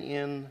 abiding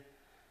in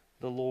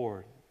the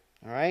Lord.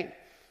 All right?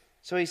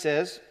 So he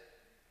says,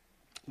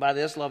 by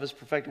this love is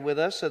perfected with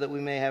us, so that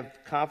we may have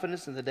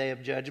confidence in the day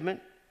of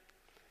judgment.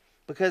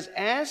 Because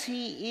as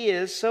He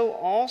is, so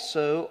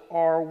also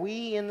are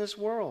we in this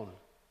world.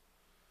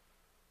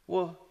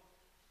 Well,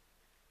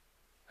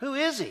 who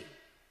is He?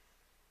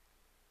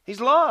 He's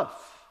love.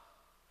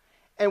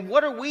 And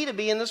what are we to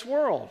be in this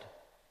world?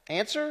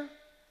 Answer?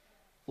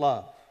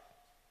 Love.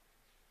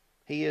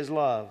 He is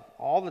love.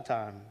 All the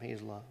time He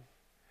is love.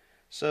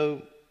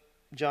 So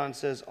John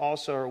says,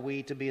 also are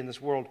we to be in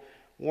this world.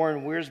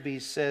 Warren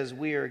Wiersbe says,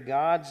 we are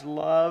God's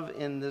love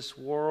in this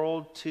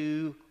world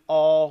to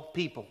all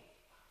people.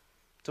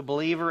 To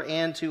believer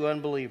and to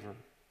unbeliever.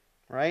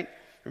 Right?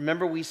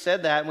 Remember we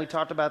said that and we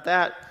talked about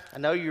that. I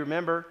know you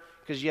remember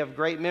because you have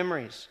great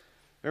memories.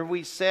 Remember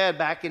we said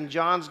back in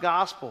John's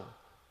Gospel,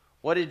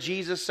 what did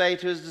Jesus say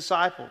to His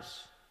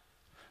disciples?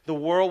 The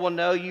world will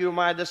know you are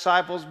my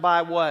disciples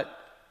by what?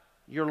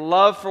 Your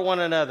love for one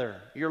another.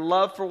 Your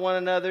love for one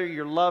another.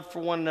 Your love for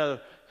one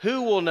another.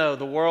 Who will know?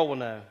 The world will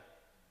know.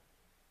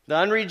 The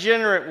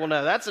unregenerate will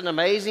know. That's an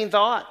amazing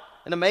thought.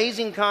 An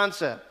amazing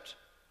concept.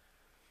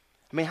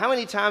 I mean, how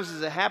many times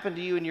has it happened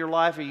to you in your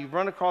life, or you've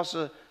run across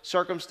a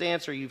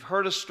circumstance, or you've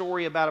heard a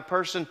story about a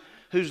person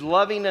who's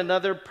loving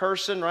another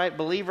person, right?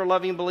 Believer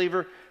loving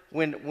believer,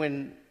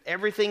 when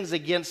everything's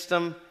against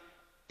them,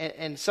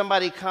 and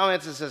somebody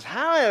comments and says,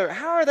 how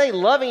are they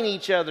loving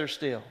each other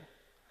still?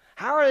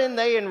 How are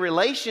they in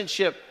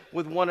relationship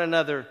with one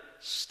another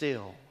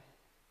still?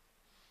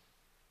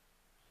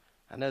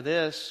 I know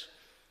this.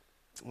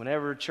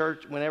 Whenever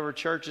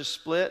church is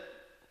split,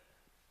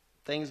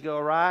 things go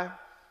awry.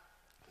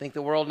 Think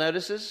the world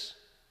notices?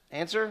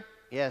 Answer,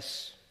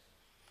 yes.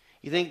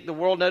 You think the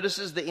world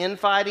notices the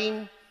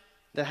infighting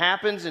that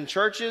happens in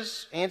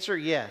churches? Answer,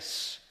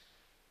 yes.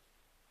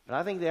 But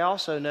I think they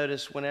also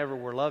notice whenever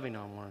we're loving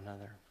on one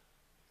another.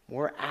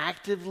 We're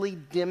actively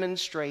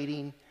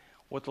demonstrating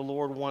what the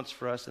Lord wants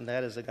for us, and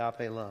that is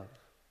agape love.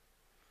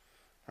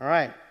 All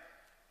right.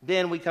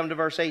 Then we come to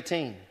verse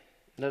 18.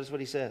 Notice what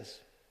he says.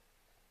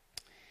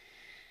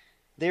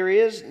 There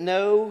is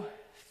no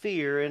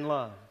fear in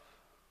love.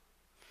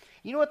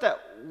 You know what that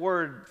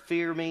word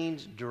fear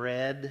means?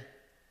 Dread.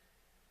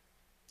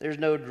 There's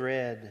no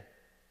dread.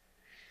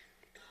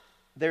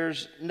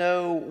 There's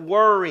no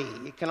worry.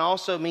 It can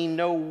also mean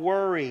no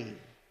worry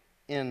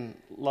in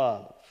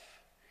love.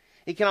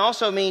 It can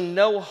also mean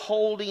no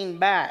holding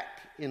back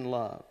in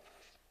love.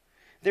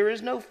 There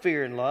is no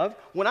fear in love.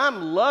 When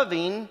I'm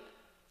loving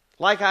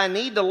like I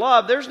need to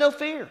love, there's no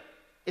fear.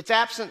 It's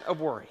absent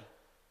of worry.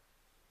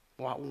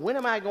 Well, when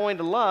am I going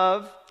to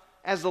love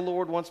as the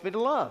Lord wants me to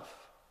love?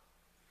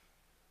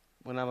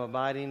 When I'm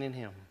abiding in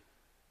Him.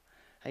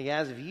 Hey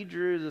guys, if you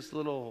drew this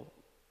little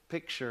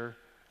picture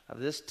of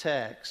this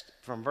text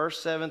from verse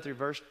 7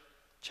 through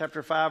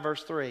chapter 5,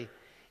 verse 3,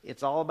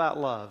 it's all about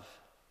love.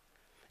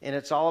 And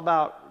it's all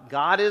about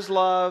God is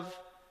love.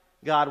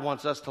 God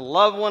wants us to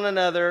love one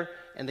another.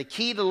 And the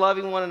key to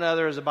loving one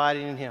another is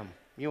abiding in Him.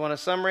 You want a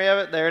summary of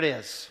it? There it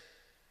is.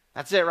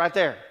 That's it right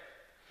there.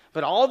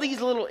 But all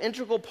these little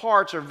integral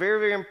parts are very,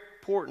 very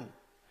important.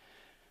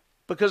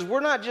 Because we're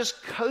not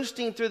just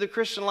coasting through the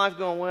Christian life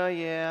going, well,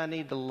 yeah, I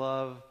need to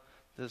love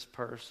this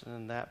person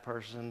and that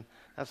person.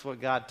 That's what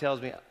God tells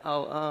me.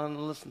 Oh,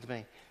 listen to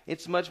me.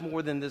 It's much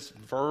more than this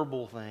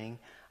verbal thing.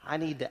 I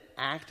need to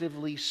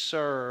actively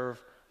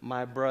serve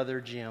my brother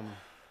Jim.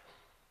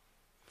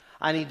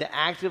 I need to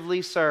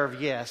actively serve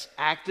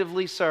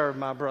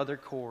my brother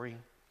Corey.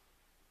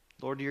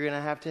 Lord, you're going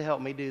to have to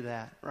help me do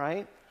that,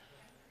 right?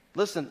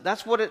 Listen,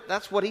 that's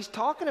what he's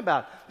talking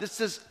about. This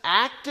is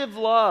active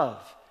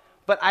love.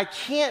 But I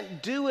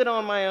can't do it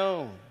on my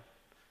own.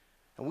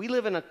 And we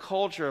live in a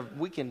culture of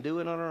we can do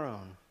it on our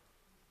own.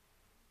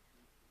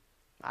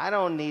 I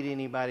don't need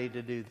anybody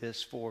to do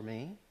this for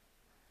me.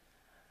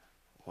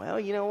 Well,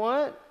 you know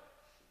what?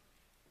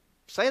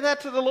 Say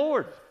that to the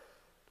Lord.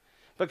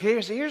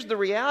 Because here's the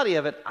reality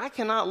of it. I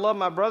cannot love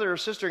my brother or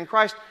sister in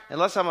Christ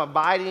unless I'm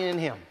abiding in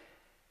Him.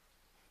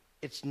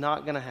 It's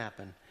not going to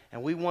happen.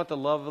 And we want the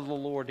love of the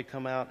Lord to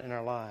come out in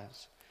our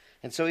lives.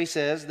 And so he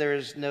says there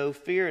is no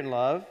fear in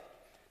love.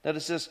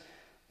 Notice this,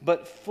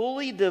 but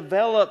fully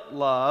developed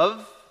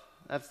love,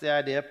 that's the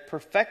idea,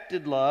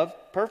 perfected love,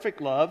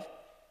 perfect love,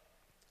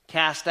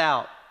 cast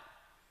out.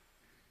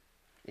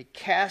 It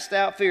casts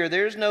out fear.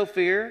 There's no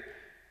fear.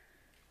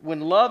 When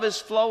love is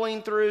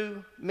flowing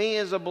through me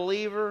as a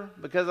believer,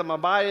 because I'm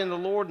abiding in the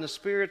Lord and the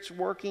Spirit's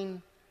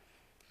working,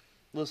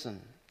 listen,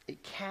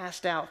 it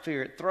casts out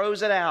fear. It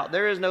throws it out.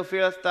 There is no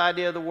fear. That's the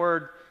idea of the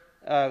word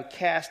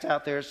cast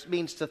out there. It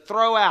means to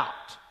throw out.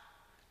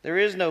 There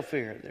is no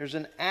fear. There's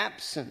an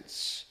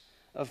absence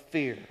of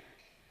fear.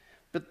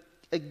 But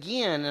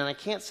again, and I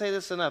can't say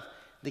this enough,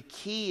 the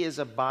key is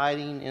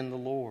abiding in the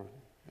Lord.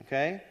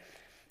 Okay?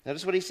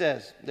 Notice what he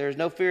says. There is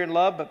no fear in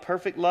love, but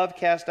perfect love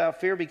casts out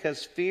fear,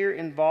 because fear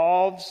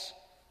involves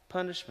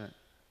punishment.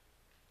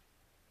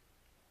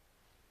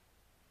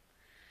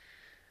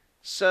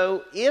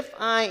 So if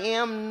I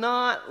am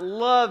not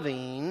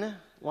loving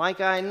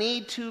like I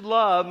need to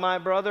love my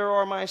brother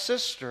or my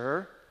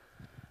sister,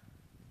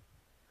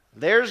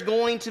 there's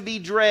going to be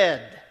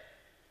dread.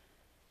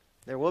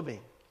 There will be.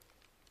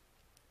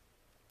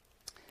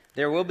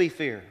 There will be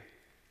fear.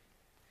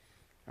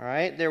 All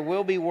right? There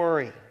will be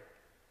worry.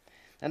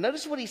 Now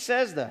notice what he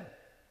says though.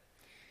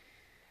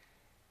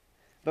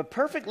 But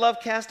perfect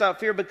love casts out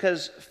fear,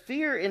 because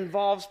fear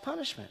involves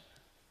punishment.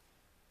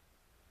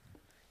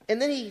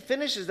 And then he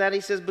finishes that.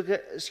 He says,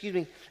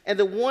 and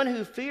the one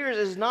who fears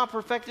is not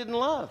perfected in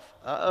love.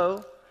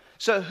 Uh-oh.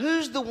 So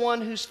who's the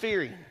one who's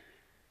fearing?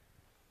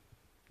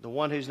 The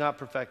one who's not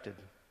perfected.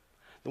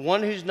 The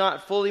one who's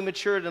not fully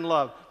matured in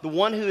love. The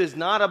one who is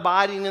not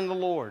abiding in the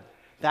Lord.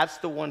 That's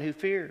the one who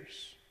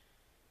fears.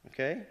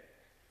 Okay?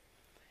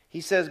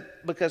 He says,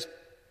 because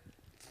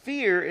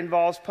fear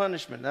involves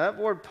punishment. Now that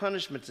word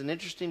punishment is an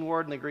interesting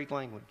word in the Greek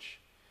language.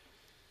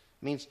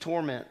 It means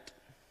torment.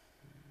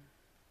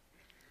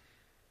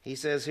 He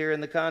says here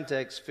in the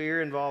context,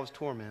 fear involves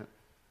torment.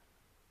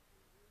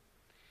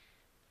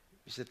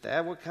 You said,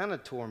 Dad, what kind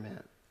of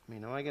torment? I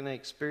mean, am I going to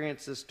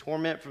experience this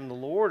torment from the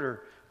Lord,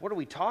 or what are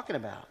we talking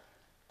about?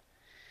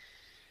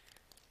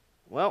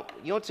 Well,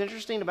 you know what's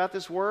interesting about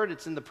this word?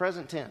 It's in the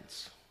present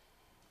tense.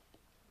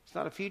 It's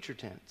not a future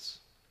tense.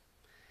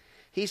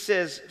 He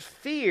says,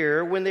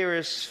 fear, when there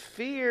is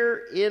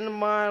fear in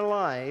my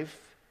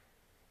life,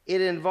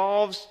 it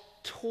involves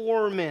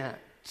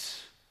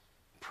torment.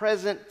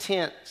 Present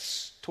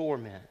tense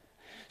torment.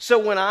 So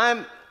when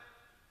I'm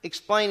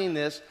explaining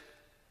this,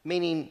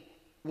 meaning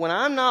when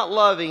I'm not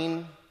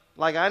loving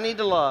like I need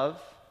to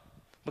love,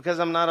 because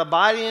I'm not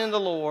abiding in the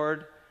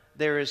Lord,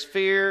 there is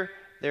fear,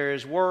 there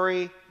is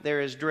worry, there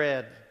is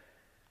dread.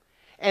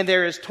 And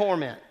there is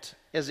torment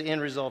as the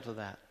end result of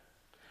that.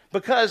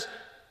 Because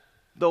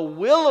the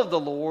will of the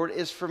Lord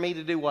is for me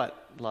to do what?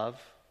 Love.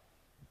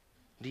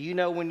 Do you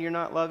know when you're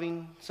not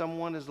loving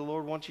someone as the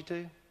Lord wants you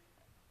to?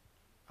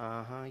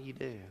 You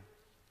do.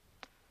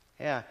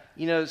 Yeah.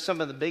 You know,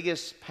 some of the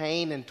biggest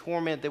pain and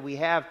torment that we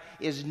have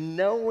is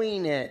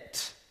knowing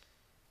it.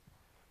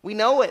 We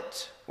know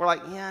it. We're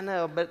like, yeah, I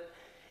know, but...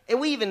 And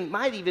we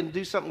might even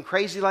do something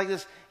crazy like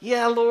this.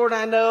 Yeah, Lord,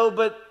 I know,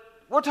 but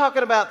we're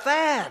talking about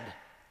Thad.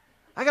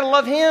 I got to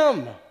love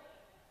him.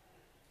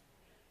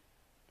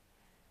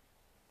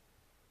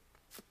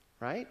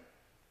 Right?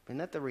 Isn't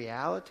that the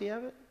reality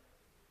of it?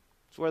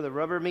 It's where the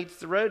rubber meets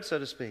the road, so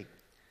to speak.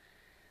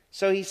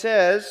 So he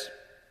says,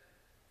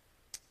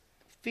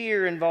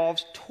 fear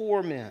involves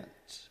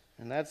torment.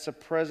 And that's a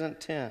present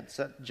tense.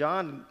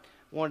 John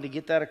wanted to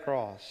get that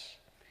across.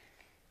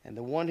 And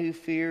the one who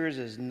fears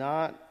is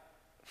not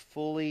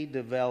fully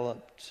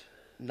developed,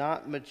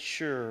 not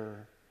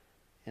mature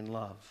in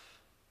love.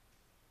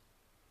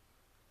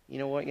 You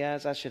know what,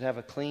 guys? I should have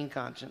a clean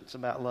conscience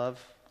about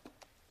love.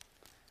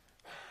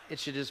 It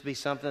should just be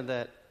something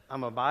that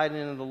I'm abiding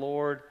in the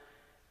Lord,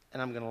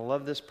 and I'm going to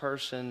love this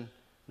person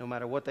no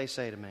matter what they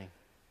say to me.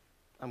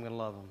 I'm going to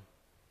love them.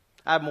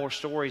 I have more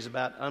stories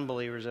about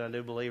unbelievers than I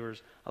do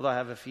believers, although I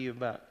have a few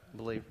about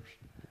believers.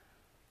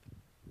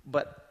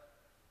 But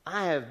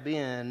I have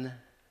been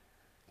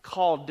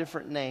called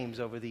different names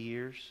over the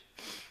years,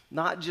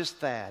 not just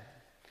Thad.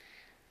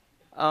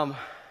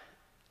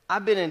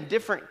 I've been in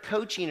different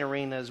coaching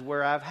arenas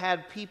where I've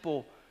had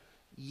people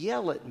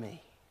yell at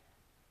me.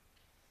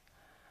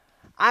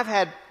 I've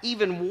had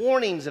even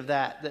warnings of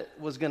that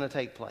was going to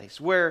take place,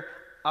 where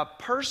a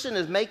person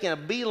is making a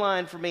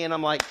beeline for me and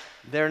I'm like,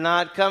 they're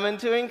not coming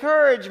to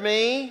encourage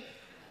me.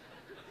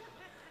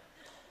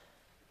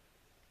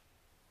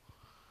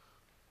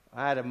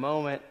 I had a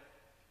moment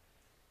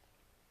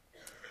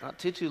not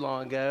too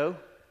long ago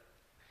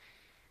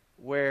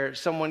where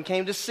someone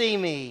came to see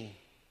me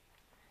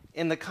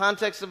in the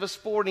context of a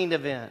sporting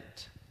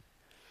event.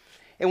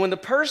 And when the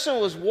person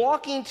was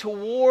walking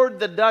toward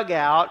the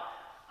dugout,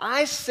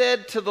 I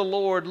said to the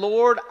Lord,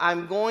 Lord,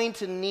 I'm going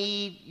to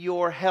need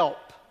your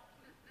help.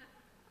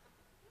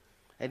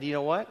 And you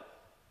know what?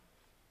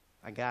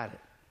 I got it.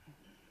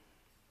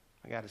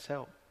 I got his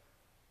help.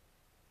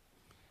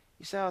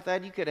 You say, oh,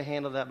 Thad, you could have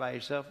handled that by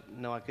yourself.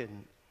 No, I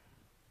couldn't.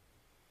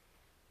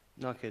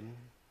 No, I couldn't.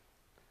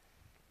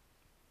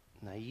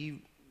 Now, you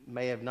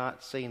may have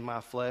not seen my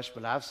flesh,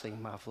 but I've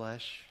seen my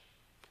flesh.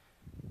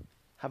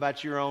 How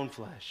about your own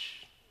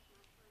flesh?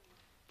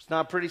 It's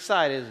not a pretty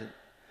sight, is it?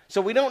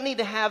 So we don't need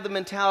to have the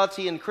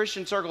mentality in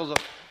Christian circles of,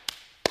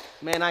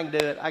 man, I can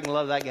do it. I can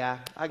love that guy.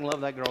 I can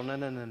love that girl.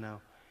 No.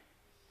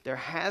 There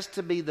has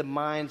to be the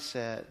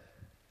mindset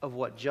of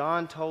what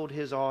John told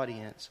his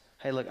audience.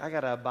 Hey, look, I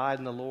got to abide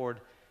in the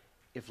Lord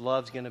if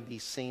love's going to be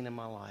seen in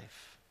my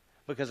life.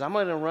 Because I'm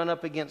going to run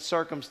up against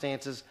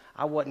circumstances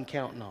I wasn't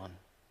counting on.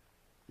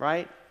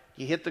 Right?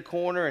 You hit the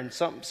corner and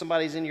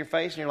somebody's in your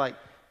face and you're like,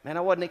 man,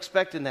 I wasn't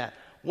expecting that.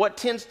 What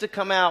tends to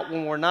come out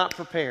when we're not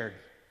prepared?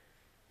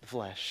 The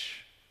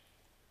flesh.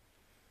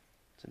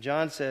 So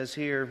John says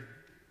here,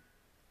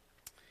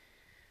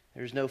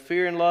 there's no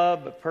fear in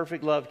love, but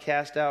perfect love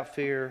casts out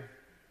fear.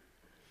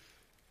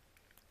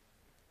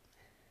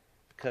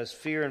 Because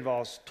fear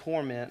involves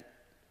torment,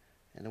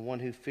 and the one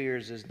who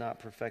fears is not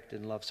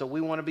perfected in love. So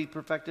we want to be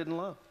perfected in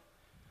love.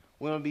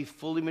 We want to be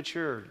fully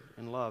matured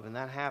in love, and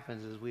that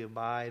happens as we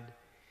abide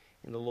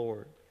in the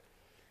Lord.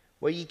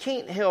 Well, you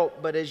can't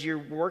help but as you're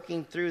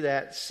working through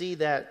that, see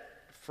that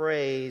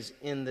phrase,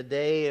 in the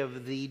day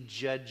of the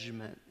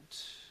judgment.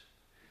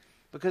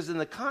 Because in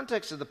the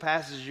context of the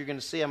passage you're going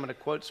to see, I'm going to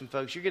quote some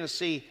folks, you're going to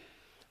see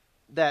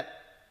that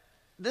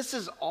this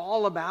is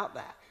all about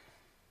that.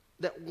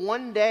 That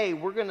one day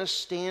we're going to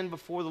stand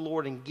before the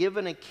Lord and give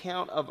an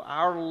account of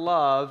our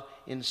love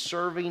in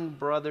serving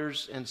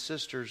brothers and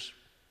sisters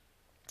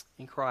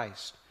in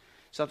Christ.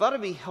 So I thought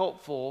it'd be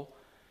helpful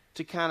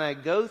to kind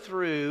of go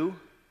through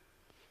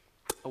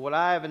what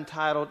I have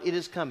entitled, It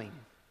Is Coming.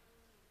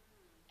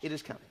 It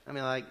is coming. I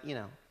mean, like, you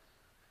know.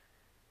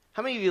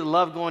 How many of you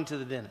love going to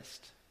the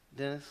dentist?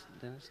 Dentist?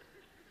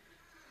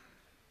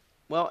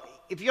 Well,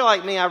 if you're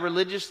like me, I'm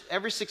religious.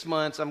 Every 6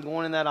 months, I'm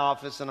going in that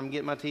office and I'm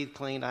getting my teeth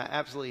cleaned. I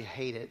absolutely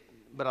hate it,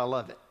 but I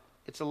love it.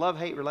 It's a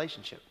love-hate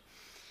relationship.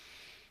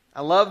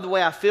 I love the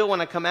way I feel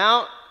when I come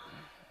out,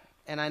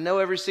 and I know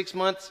every 6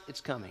 months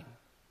it's coming,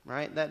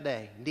 right? That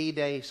day,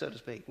 D-Day, so to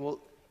speak. Well,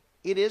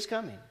 it is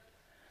coming.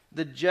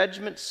 The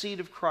judgment seat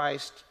of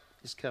Christ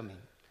is coming.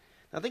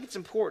 I think it's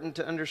important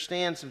to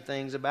understand some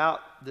things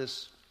about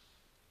this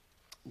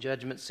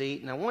judgment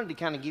seat, and I wanted to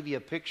kind of give you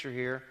a picture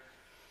here.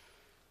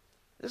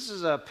 This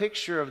is a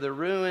picture of the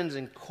ruins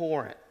in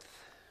Corinth.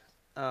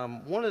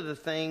 One of the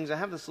things, I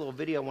have this little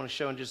video I want to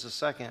show in just a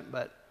second,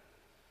 but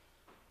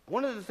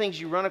one of the things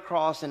you run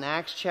across in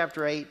Acts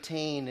chapter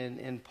 18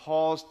 in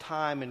Paul's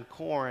time in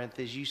Corinth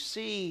is you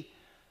see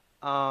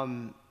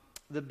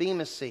the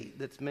Bema seat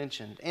that's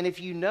mentioned. And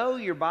if you know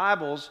your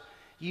Bibles,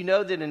 you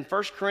know that in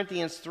 1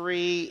 Corinthians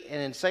 3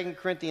 and in 2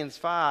 Corinthians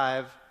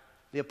 5,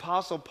 the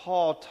Apostle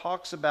Paul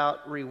talks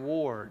about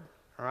reward,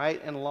 all right,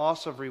 and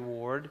loss of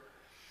reward.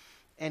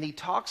 And he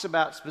talks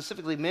about,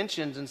 specifically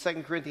mentions in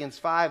 2 Corinthians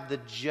 5, the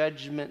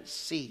judgment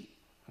seat,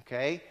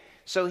 okay?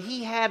 So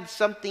he had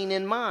something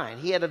in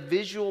mind. He had a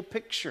visual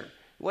picture.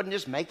 He wasn't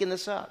just making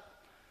this up.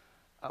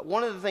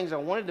 One of the things I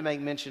wanted to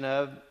make mention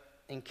of,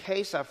 in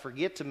case I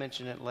forget to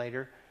mention it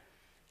later,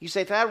 you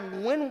say,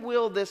 Thad, when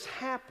will this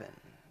happen?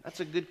 That's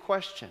a good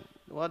question.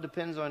 Well, it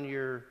depends on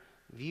your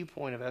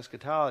viewpoint of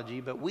eschatology,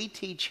 but we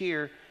teach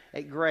here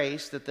at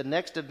Grace that the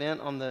next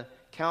event on the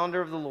calendar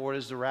of the Lord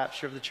is the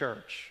rapture of the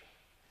church.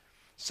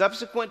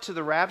 Subsequent to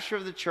the rapture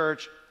of the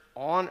church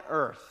on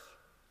earth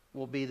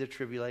will be the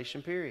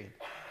tribulation period,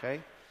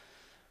 okay?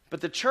 But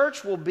the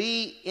church will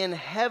be in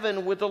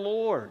heaven with the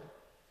Lord.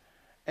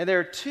 And there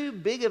are two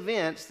big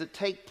events that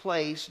take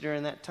place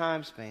during that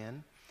time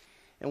span.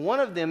 And one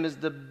of them is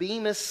the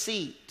Bema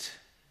seat.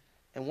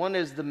 And one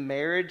is the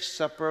marriage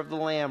supper of the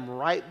Lamb,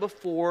 right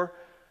before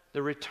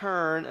the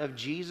return of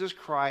Jesus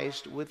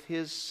Christ with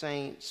his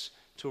saints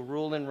to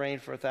rule and reign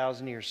for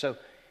 1,000 years. So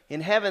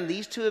in heaven,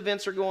 these two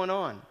events are going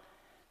on.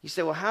 You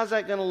say, well, how's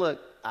that going to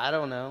look? I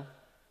don't know.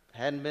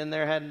 Hadn't been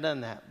there, hadn't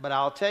done that. But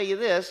I'll tell you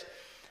this.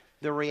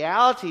 The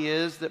reality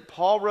is that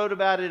Paul wrote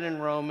about it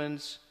in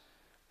Romans.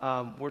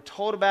 We're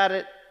told about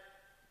it,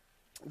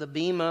 the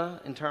Bema,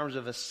 in terms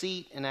of a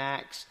seat in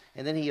Acts.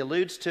 And then he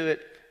alludes to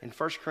it in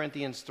 1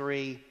 Corinthians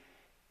 3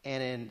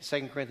 and in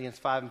 2 Corinthians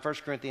 5 and 1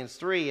 Corinthians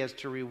 3 as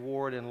to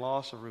reward and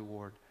loss of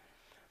reward.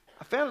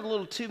 I found a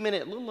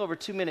little over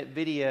 2-minute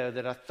video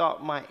that I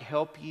thought might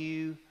help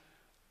you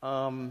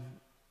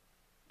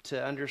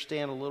to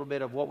understand a little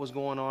bit of what was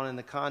going on in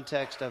the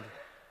context of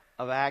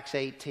Acts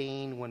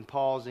 18 when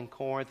Paul's in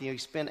Corinth. You know, he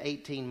spent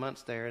 18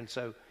 months there, and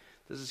so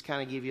this is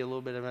kind of give you a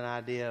little bit of an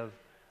idea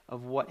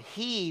of what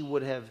he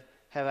would have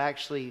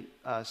actually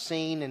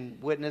seen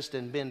and witnessed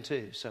and been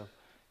to. So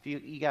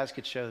if you guys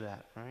could show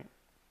that, right?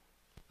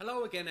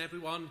 Hello again,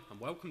 everyone, and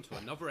welcome to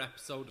another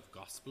episode of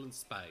Gospel and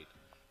Spade.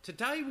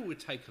 Today we will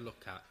take a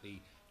look at the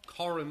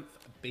Corinth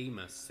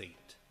Bema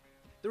seat.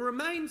 The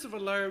remains of a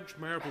large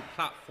marble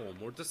platform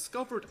were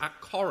discovered at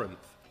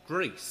Corinth,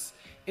 Greece,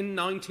 in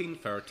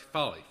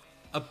 1935.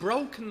 A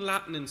broken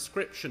Latin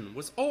inscription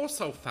was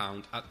also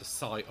found at the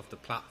site of the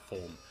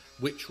platform,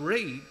 which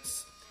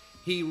reads,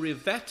 "He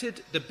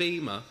revetted the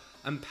bema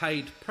and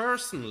paid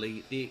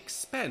personally the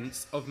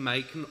expense of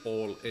making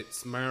all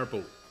its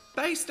marble."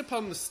 Based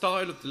upon the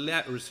style of the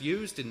letters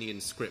used in the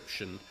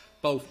inscription,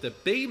 both the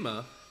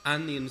bema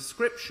and the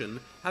inscription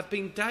have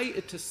been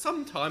dated to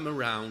sometime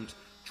around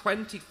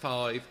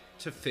 25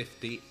 to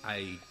 50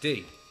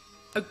 AD.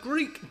 A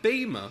Greek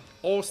bema,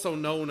 also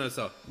known as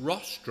a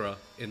rostra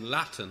in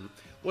Latin,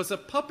 was a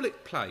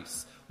public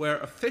place where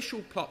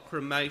official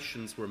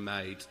proclamations were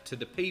made to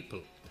the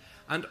people,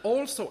 and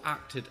also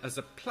acted as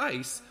a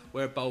place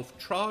where both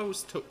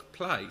trials took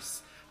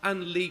place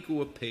and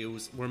legal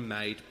appeals were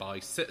made by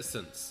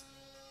citizens.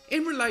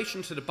 In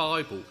relation to the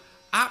Bible,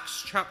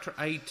 Acts chapter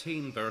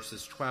 18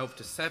 verses 12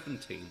 to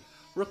 17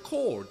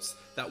 records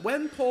that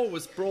when Paul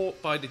was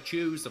brought by the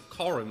Jews of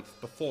Corinth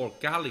before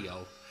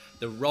Gallio,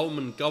 the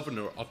Roman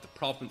governor of the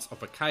province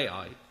of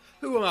Achaia,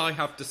 who I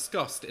have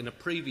discussed in a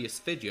previous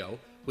video,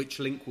 which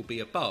link will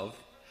be above,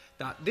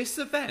 that this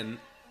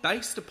event,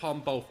 based upon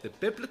both the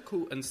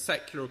biblical and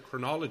secular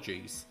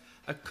chronologies,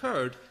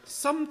 occurred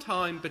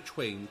sometime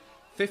between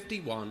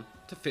 51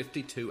 to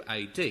 52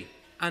 AD,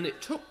 and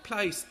it took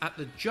place at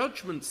the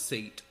judgment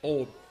seat,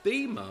 or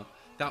bema,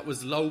 that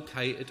was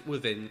located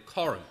within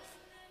Corinth.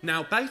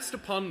 Now, based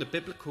upon the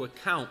biblical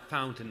account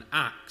found in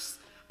Acts,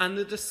 and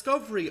the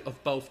discovery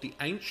of both the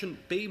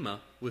ancient bema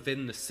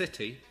within the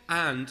city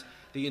and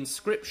the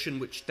inscription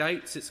which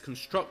dates its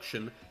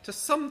construction to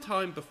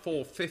sometime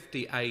before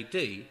 50 AD,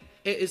 it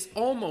is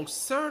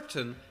almost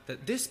certain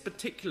that this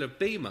particular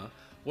bema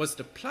was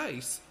the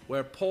place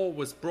where Paul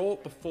was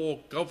brought before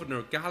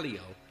Governor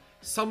Gallio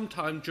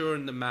sometime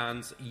during the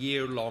man's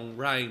year-long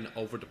reign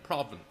over the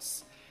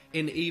province,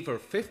 in either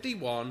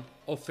 51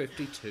 or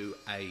 52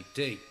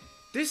 AD.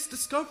 This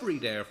discovery,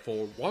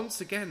 therefore,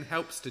 once again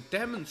helps to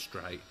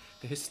demonstrate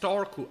the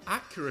historical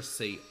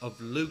accuracy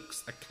of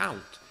Luke's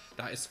account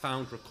that is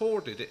found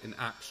recorded in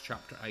Acts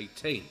chapter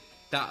 18,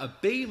 that a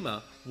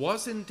bema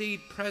was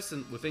indeed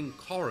present within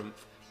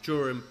Corinth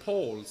during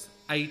Paul's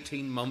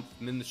 18-month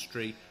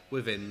ministry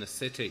within the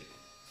city.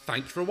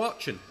 Thank you for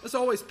watching. As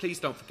always, please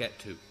don't forget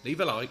to leave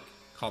a like,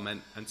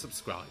 comment and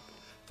subscribe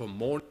for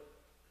more.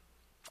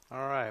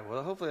 All right,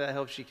 well, hopefully that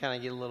helps you kind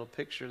of get a little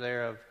picture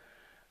there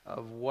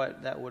of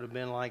what that would have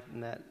been like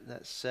in that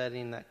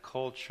setting, that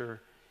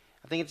culture.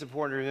 I think it's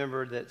important to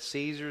remember that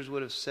Caesars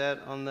would have sat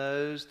on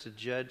those to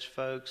judge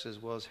folks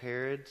as well as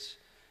Herod's.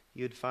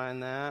 You'd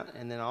find that.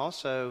 And then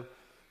also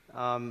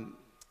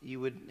you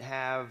would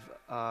have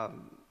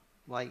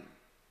like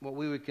what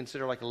we would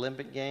consider like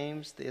Olympic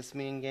Games, the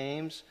Isthmian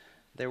Games.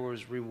 There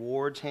was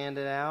rewards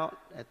handed out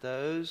at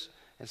those.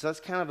 And so that's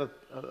kind of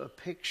a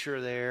picture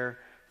there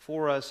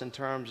for us in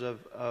terms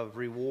of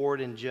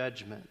reward and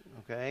judgment,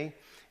 okay?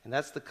 And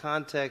that's the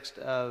context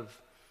of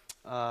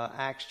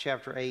Acts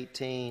chapter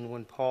 18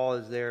 when Paul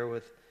is there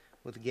with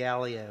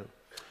Gallio.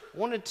 I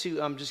wanted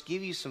to just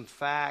give you some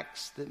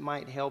facts that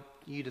might help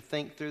you to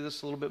think through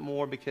this a little bit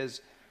more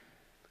because,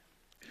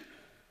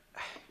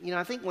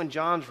 I think when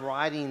John's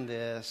writing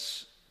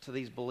this to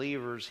these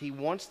believers, he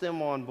wants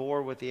them on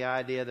board with the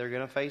idea they're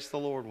going to face the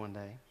Lord one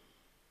day.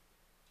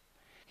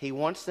 He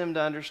wants them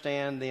to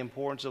understand the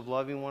importance of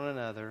loving one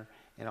another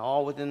and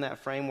all within that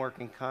framework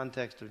and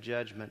context of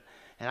judgment.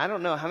 And I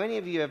don't know, how many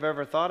of you have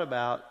ever thought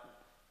about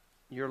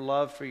your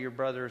love for your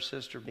brother or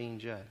sister being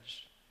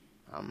judged?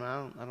 I don't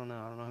know. I don't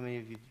know how many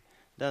of you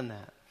have done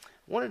that.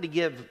 I wanted to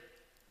give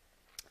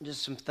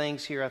just some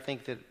things here I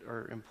think that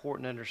are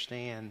important to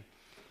understand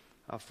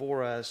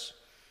for us.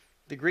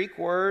 The Greek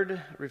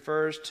word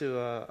refers to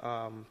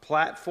a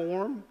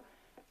platform,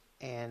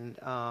 and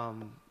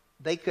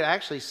they could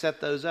actually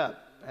set those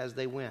up as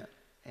they went.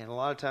 And a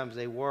lot of times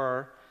they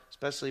were,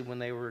 especially when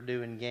they were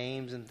doing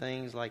games and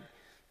things like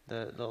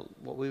the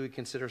what we would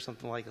consider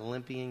something like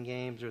Olympian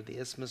Games or the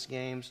Isthmus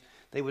Games.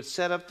 They would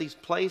set up these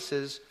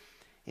places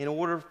in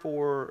order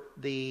for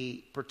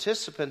the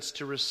participants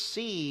to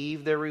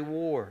receive their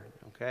reward,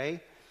 okay?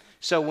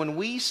 So when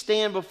we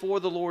stand before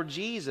the Lord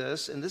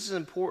Jesus, and this is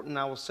important,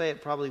 I will say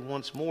it probably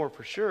once more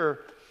for sure,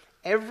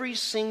 every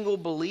single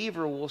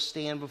believer will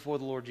stand before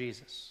the Lord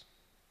Jesus.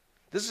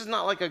 This is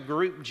not like a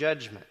group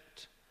judgment.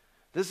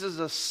 This is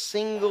a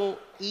single,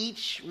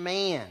 each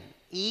man,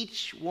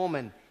 each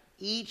woman,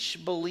 each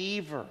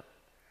believer.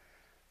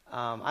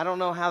 I don't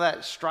know how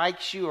that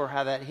strikes you or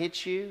how that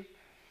hits you,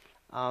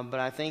 but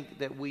I think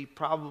that we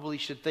probably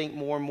should think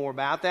more and more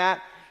about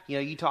that.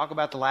 You talk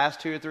about the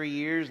last 2 or 3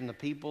 years and the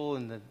people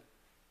and the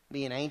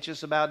being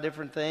anxious about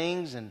different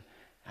things. And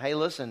hey,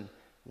 listen,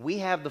 we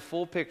have the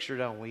full picture,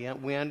 don't we?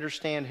 We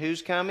understand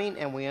who's coming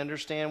and we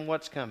understand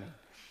what's coming.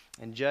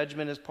 And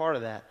judgment is part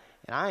of that.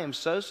 And I am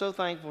so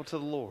thankful to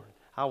the Lord.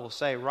 I will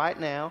say right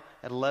now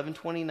at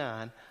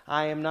 11:29,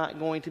 I am not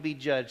going to be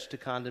judged to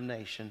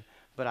condemnation,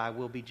 but I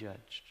will be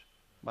judged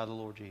by the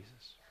Lord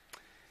Jesus.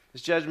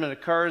 This judgment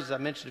occurs, as I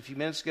mentioned a few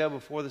minutes ago,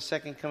 before the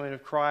second coming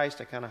of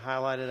Christ. I kind of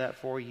highlighted that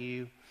for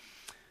you.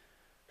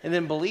 And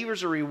then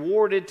believers are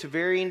rewarded to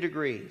varying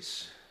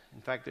degrees.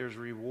 In fact, there's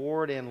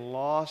reward and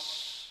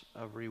loss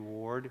of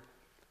reward.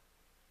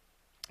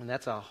 And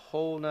that's a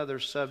whole nother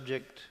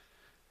subject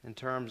in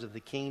terms of the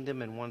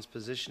kingdom and one's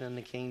position in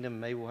the kingdom.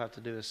 Maybe we'll have to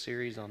do a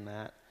series on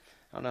that.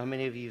 I don't know how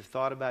many of you have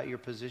thought about your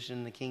position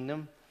in the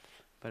kingdom,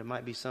 but it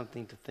might be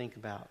something to think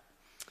about.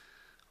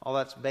 All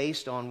that's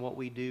based on what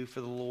we do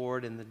for the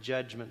Lord and the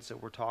judgments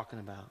that we're talking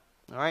about.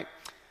 All right?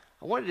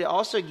 I wanted to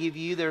also give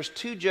you, there's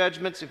 2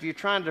 judgments. If you're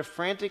trying to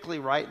frantically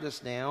write this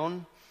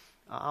down,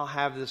 I'll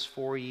have this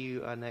for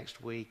you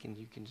next week, and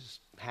you can just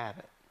have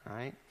it. All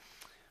right?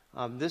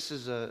 This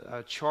is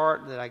a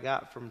chart that I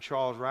got from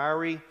Charles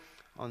Ryrie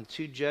on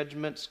 2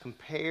 judgments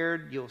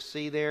compared. You'll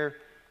see there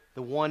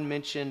the one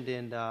mentioned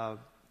in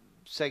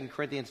 2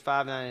 Corinthians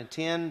 5, 9, and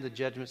 10, the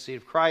judgment seat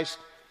of Christ.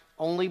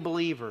 Only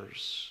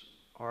believers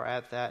are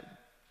at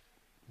that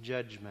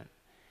judgment.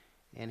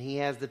 And he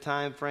has the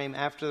time frame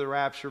after the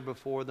rapture,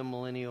 before the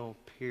millennial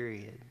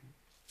period.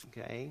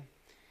 Okay?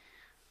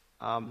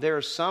 There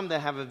are some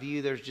that have a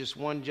view there's just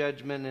one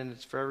judgment and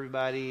it's for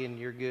everybody and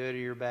you're good or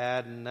you're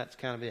bad and that's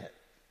kind of it.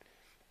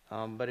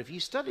 But if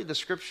you study the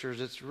scriptures,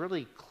 it's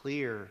really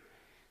clear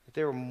that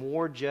there are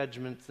more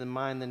judgments than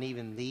mine than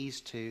even these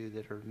 2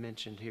 that are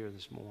mentioned here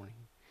this morning.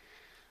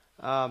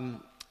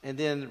 And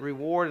then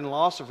reward and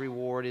loss of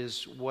reward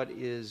is what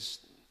is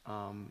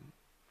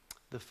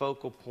the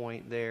focal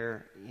point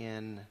there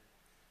in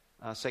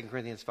 2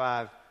 Corinthians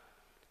 5.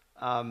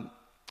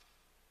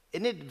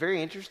 Isn't it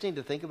very interesting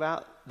to think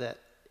about that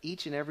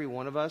each and every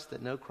one of us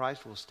that know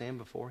Christ will stand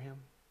before Him?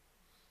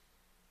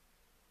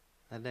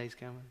 That day's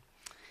coming.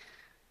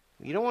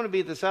 You don't want to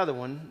be this other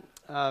one.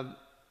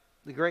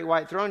 The great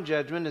white throne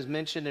judgment is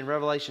mentioned in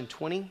Revelation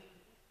 20.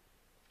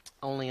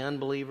 Only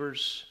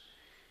unbelievers,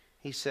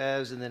 he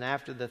says, and then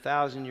after the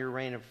 1,000-year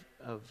reign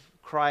of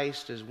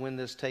Christ is when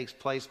this takes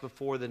place,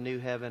 before the new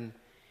heaven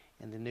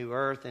and the new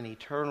earth, and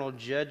eternal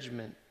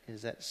judgment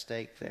is at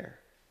stake there.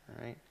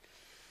 All right?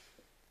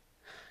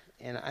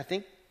 And I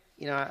think,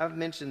 I've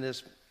mentioned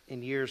this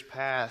in years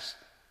past.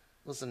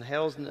 Listen,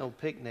 hell's no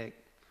picnic,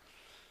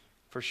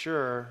 for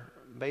sure,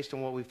 based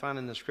on what we find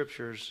in the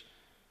scriptures.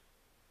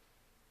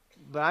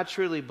 But I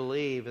truly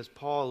believe, as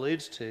Paul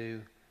alludes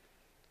to,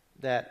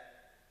 that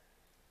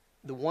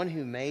the one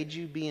who made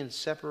you being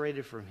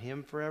separated from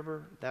Him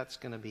forever, that's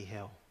going to be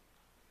hell.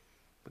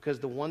 Because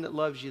the one that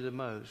loves you the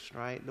most,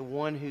 right? The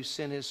one who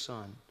sent his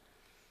son.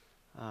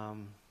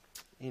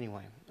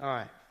 Anyway, all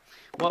right.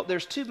 Well,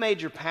 there's two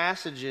major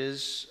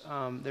passages.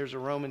 There's a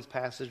Romans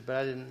passage, but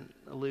I didn't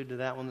allude to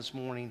that one this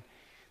morning,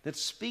 that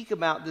speak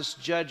about this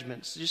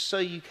judgment, just so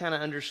you kind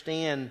of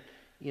understand,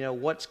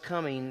 what's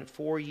coming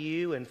for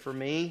you and for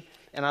me.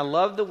 And I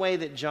love the way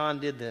that John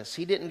did this.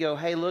 He didn't go,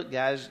 hey, look,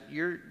 guys,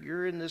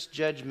 you're in this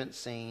judgment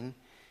scene.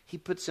 He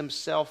puts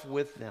himself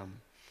with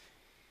them.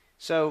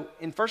 So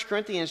in 1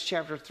 Corinthians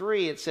chapter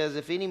 3, it says,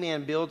 if any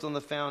man builds on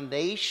the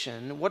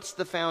foundation, what's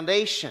the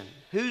foundation?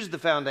 Who's the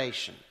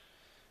foundation?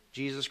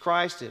 Jesus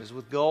Christ is.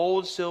 With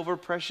gold, silver,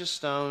 precious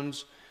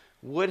stones,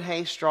 wood,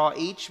 hay, straw,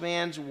 each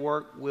man's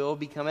work will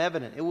become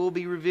evident. It will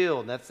be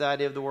revealed. That's the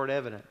idea of the word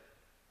evident.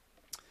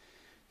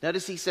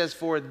 Notice he says,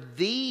 for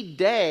the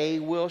day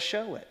will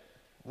show it.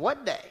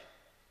 What day?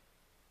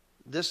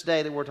 This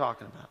day that we're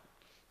talking about.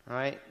 All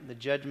right? The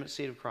judgment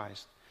seat of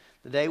Christ.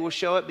 The day will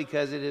show it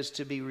because it is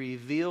to be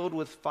revealed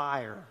with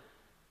fire.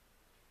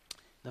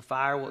 The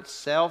fire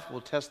itself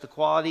will test the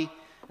quality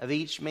of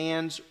each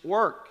man's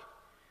work.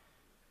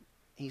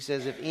 He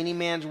says, if any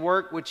man's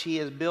work which he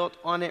has built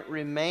on it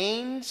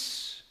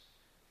remains,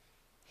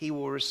 he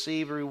will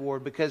receive a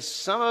reward, because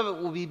some of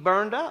it will be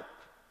burned up.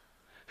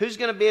 Who's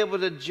going to be able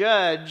to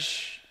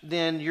judge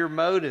then your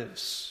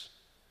motives?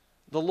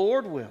 The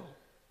Lord will.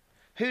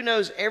 Who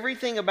knows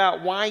everything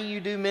about why you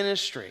do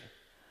ministry?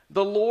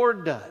 The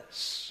Lord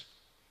does.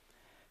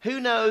 Who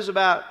knows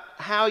about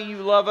how you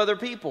love other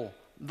people?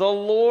 The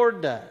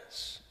Lord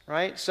does.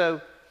 Right?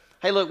 So,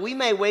 hey, look, we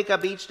may wake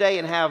up each day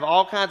and have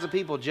all kinds of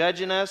people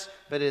judging us,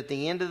 but at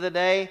the end of the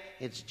day,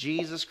 it's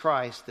Jesus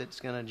Christ that's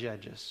going to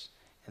judge us.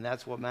 And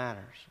that's what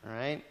matters. All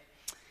right?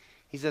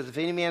 He says, if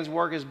any man's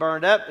work is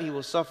burned up, he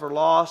will suffer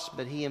loss,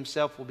 but he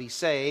himself will be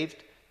saved.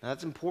 Now,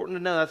 that's important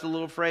to know. That's a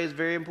little phrase,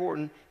 very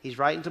important. He's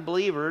writing to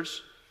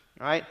believers.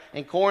 Right?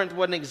 And Corinth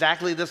wasn't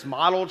exactly this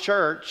model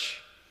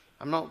church.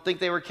 I don't think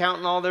they were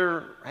counting all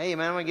their, hey,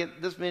 man, I'm going to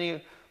get this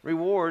many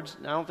rewards.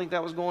 I don't think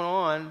that was going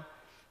on.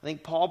 I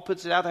think Paul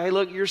puts it out there. Hey,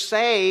 look, you're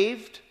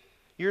saved.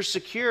 You're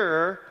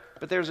secure.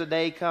 But there's a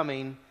day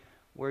coming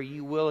where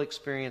you will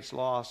experience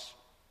loss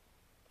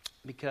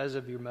because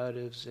of your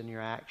motives and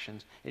your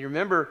actions. And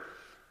remember,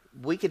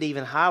 we could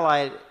even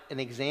highlight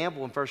an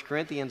example in 1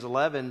 Corinthians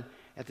 11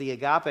 at the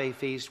agape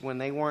feast when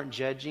they weren't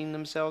judging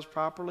themselves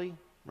properly,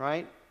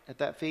 right, at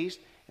that feast.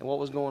 And what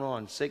was going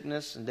on?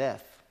 Sickness and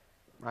death.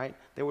 Right?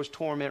 There was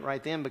torment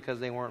right then because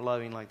they weren't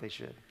loving like they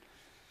should.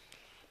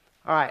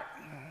 All right.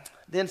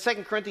 Then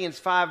 2 Corinthians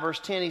 5 verse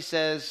 10, he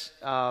says,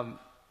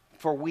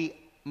 for we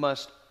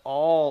must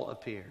all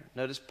appear.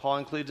 Notice Paul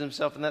includes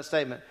himself in that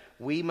statement.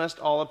 We must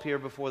all appear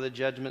before the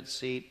judgment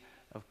seat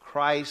of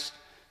Christ,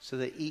 so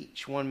that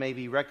each one may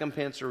be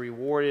recompensed or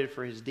rewarded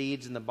for his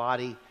deeds in the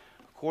body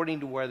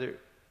according to what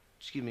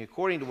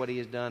he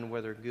has done,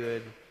 whether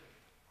good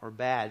or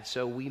bad.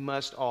 So we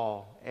must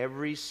all,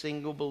 every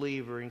single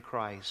believer in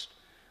Christ,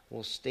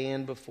 will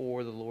stand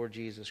before the Lord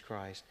Jesus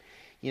Christ.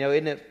 It's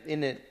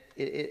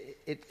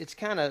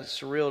kind of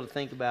surreal to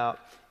think about.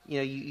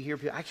 You hear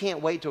people, I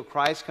can't wait till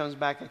Christ comes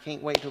back. I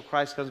can't wait till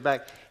Christ comes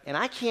back. And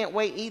I can't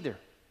wait either.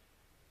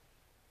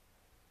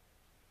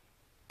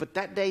 But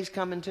that day's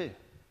coming too.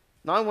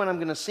 Not only when I'm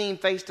going to see him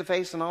face to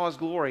face in all his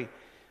glory,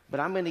 but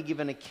I'm going to give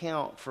an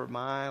account for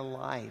my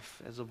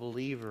life as a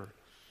believer.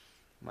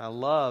 My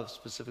love,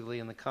 specifically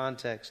in the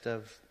context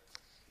of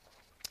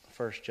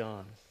 1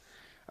 John.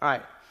 All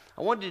right.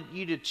 I wanted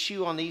you to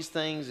chew on these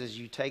things as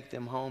you take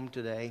them home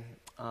today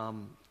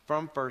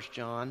from 1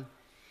 John.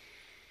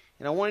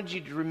 And I wanted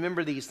you to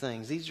remember these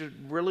things. These are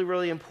really,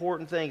 really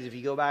important things if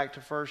you go back to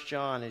 1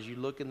 John as you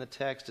look in the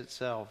text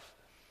itself.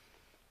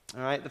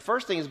 All right. The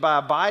first thing is, by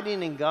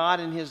abiding in God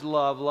and his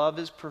love, love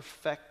is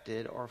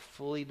perfected or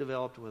fully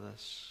developed with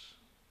us.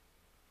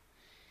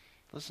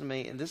 Listen to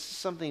me, and this is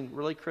something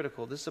really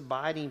critical. This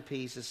abiding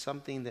piece is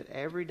something that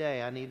every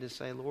day I need to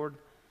say, Lord,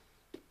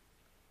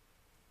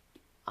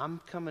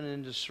 I'm coming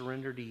in to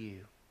surrender to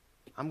you.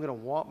 I'm going to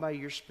walk by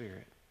your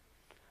Spirit.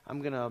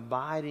 I'm going to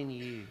abide in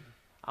you.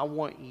 I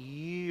want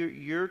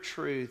your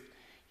truth,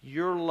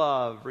 your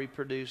love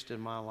reproduced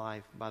in my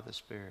life by the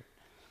Spirit.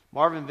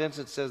 Marvin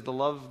Vincent says the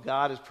love of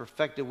God is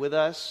perfected with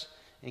us,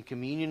 in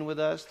communion with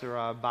us, through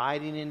our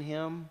abiding in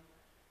him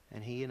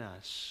and he in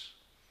us.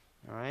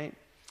 All right?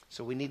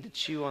 So we need to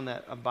chew on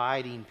that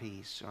abiding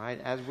piece. All right?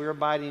 As we're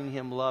abiding in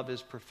him, love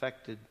is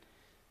perfected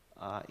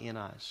in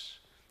us.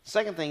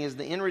 Second thing is,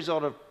 the end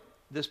result of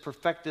this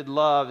perfected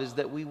love is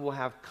that we will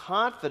have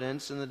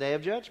confidence in the day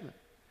of judgment.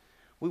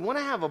 We want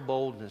to have a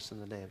boldness in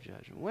the day of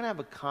judgment. We want to have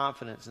a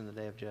confidence in the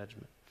day of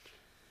judgment.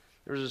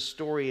 There was a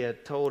story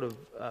told of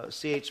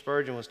C.H.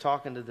 Spurgeon was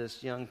talking to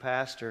this young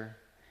pastor,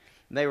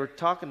 and they were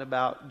talking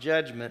about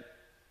judgment.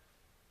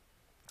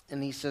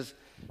 And he says,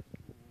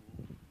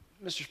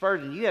 Mr.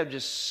 Spurgeon, you have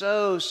just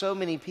so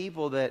many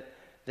people that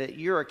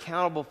you're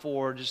accountable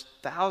for, just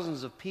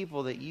thousands of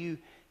people that you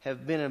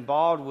have been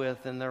involved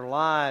with in their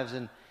lives.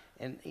 And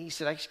he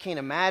said, I just can't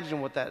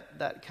imagine what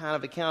that kind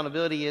of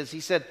accountability is.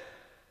 He said,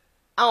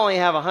 I only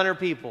have 100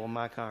 people in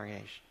my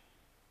congregation.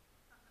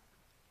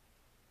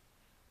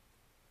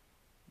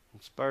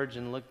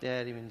 Spurgeon looked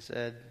at him and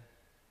said,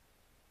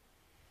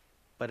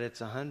 but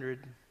it's 100,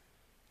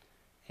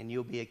 and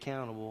you'll be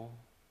accountable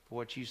for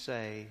what you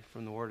say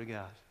from the Word of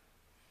God.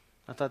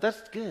 I thought,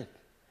 that's good.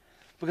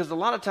 Because a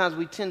lot of times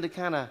we tend to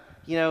kind of,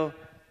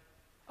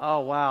 oh,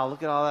 wow,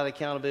 look at all that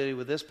accountability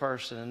with this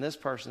person and this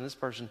person and this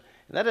person.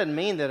 And that doesn't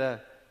mean that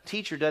a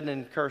teacher doesn't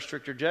incur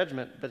stricter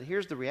judgment. But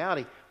here's the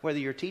reality. Whether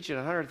you're teaching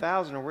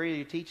 100,000 or whether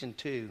you're teaching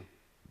 2,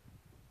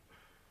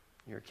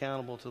 you're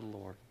accountable to the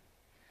Lord.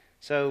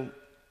 So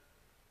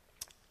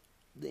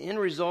the end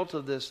result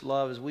of this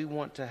love is we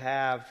want to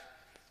have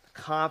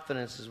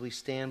confidence as we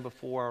stand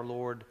before our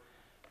Lord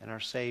and our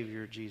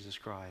Savior, Jesus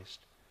Christ.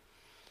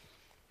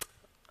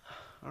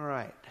 All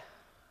right.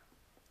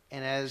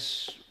 And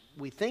as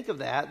we think of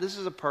that, this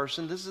is a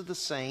person, this is the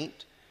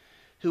saint,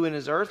 who in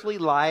his earthly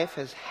life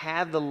has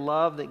had the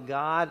love that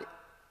God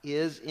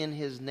is in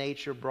his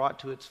nature brought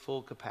to its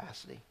full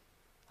capacity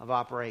of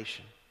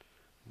operation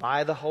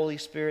by the Holy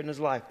Spirit in his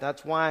life.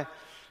 That's why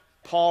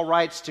Paul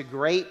writes to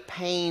great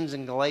pains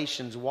in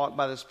Galatians, walk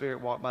by the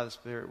Spirit, walk by the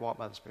Spirit, walk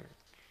by the Spirit.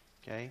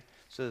 Okay?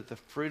 So that the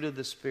fruit of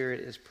the Spirit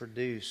is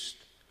produced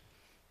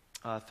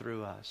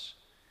through us.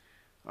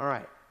 All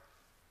right.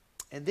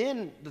 And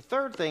then the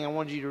third thing I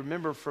want you to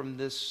remember from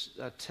this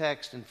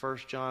text in 1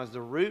 John is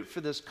the root for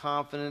this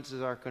confidence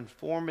is our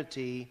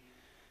conformity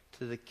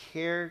to the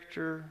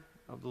character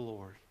of the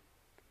Lord.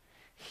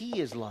 He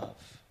is love.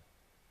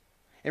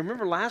 And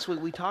remember last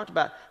week we talked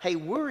about, hey,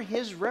 we're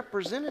His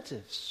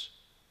representatives.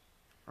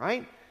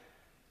 Right?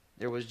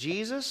 There was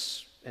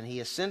Jesus, and He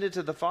ascended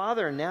to the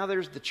Father, and now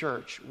there's the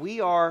church. We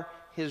are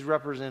His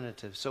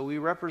representatives. So we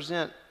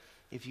represent,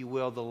 if you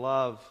will, the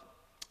love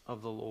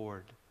of the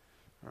Lord.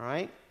 All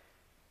right?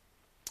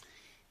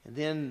 And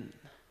then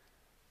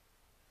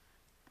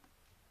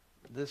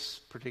this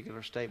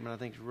particular statement I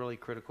think is really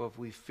critical. If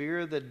we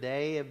fear the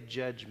day of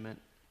judgment,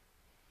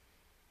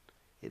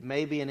 it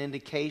may be an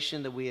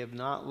indication that we have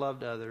not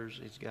loved others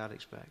as God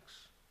expects.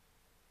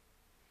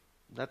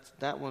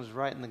 That one's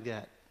right in the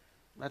gut.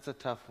 That's a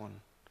tough one.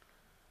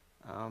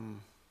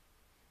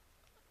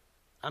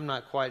 I'm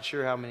not quite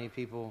sure how many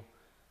people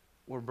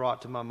were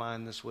brought to my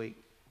mind this week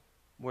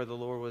where the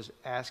Lord was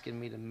asking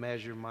me to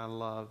measure my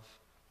love,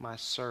 my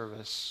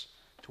service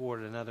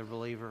toward another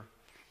believer.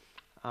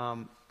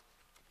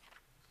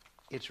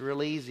 It's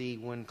real easy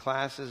when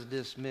class is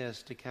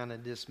dismissed to kind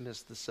of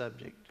dismiss the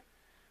subject.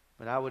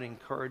 But I would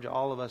encourage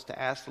all of us to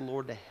ask the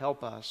Lord to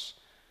help us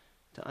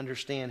to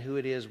understand who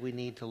it is we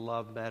need to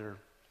love better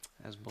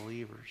as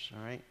believers.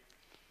 All right?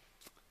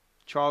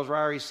 Charles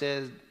Ryrie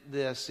says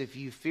this: if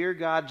you fear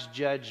God's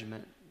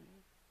judgment,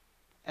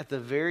 at the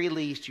very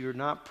least, you're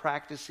not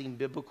practicing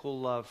biblical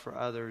love for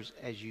others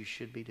as you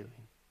should be doing.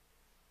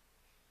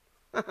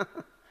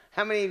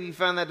 How many of you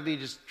found that to be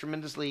just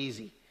tremendously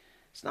easy?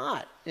 It's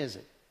not, is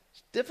it?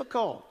 It's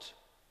difficult,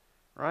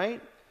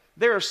 right?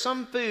 There are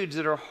some foods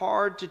that are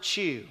hard to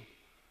chew.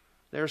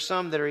 There are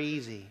some that are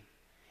easy.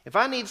 If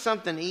I need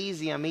something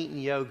easy, I'm eating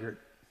yogurt,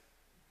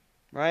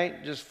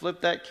 right? Just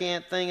flip that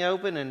can thing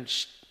open and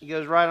it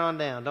goes right on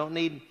down. Don't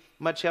need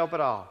much help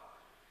at all.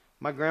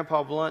 My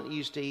grandpa Blunt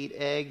used to eat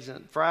eggs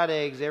and fried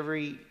eggs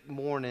every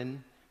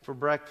morning for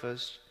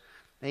breakfast.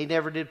 And he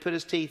never did put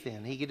his teeth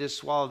in. He could just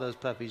swallow those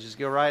puppies, just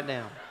go right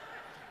down.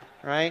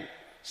 Right?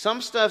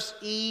 Some stuff's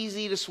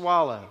easy to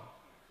swallow.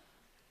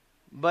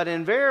 But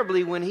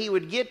invariably, when he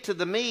would get to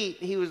the meat,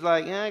 he was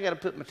like, I got to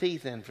put my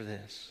teeth in for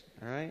this.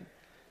 All right?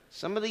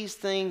 Some of these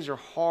things are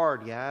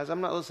hard, guys.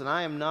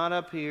 I am not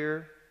up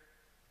here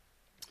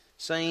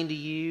saying to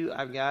you,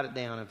 I've got it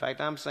down. In fact,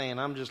 I'm saying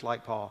I'm just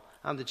like Paul.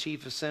 I'm the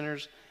chief of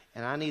sinners,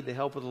 and I need the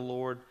help of the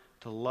Lord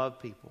to love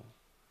people.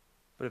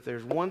 But if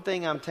there's one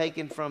thing I'm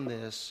taking from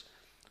this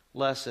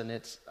lesson,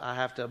 it's I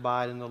have to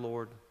abide in the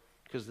Lord,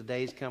 because the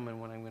day's coming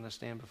when I'm going to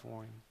stand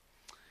before Him.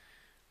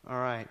 All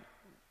right.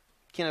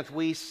 Kenneth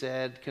Weiss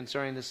said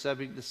concerning this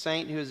subject, the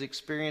saint who has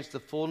experienced the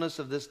fullness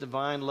of this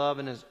divine love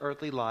in his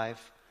earthly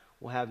life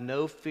will have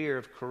no fear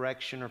of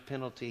correction or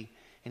penalty,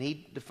 and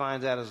he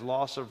defines that as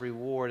loss of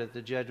reward at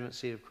the judgment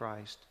seat of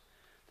Christ.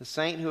 The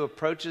saint who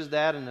approaches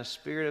that in a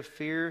spirit of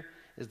fear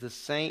is the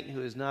saint who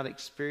has not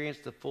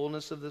experienced the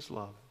fullness of this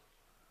love,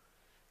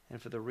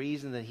 and for the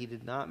reason that he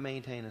did not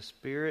maintain a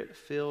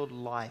spirit-filled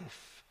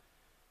life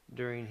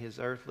during his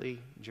earthly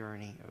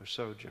journey or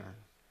sojourn.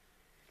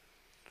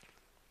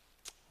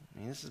 I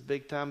mean, this is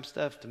big-time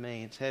stuff to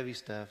me. It's heavy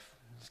stuff.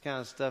 It's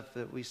kind of stuff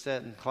that we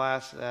sat in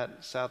class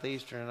at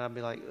Southeastern, and I'd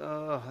be like,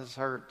 oh, this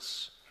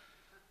hurts.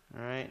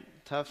 All right?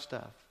 Tough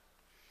stuff.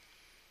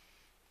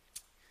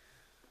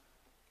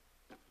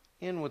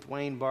 In with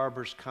Wayne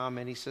Barber's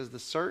comment, he says, the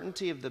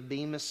certainty of the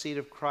bema seat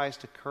of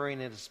Christ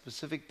occurring at a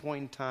specific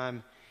point in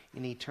time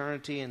in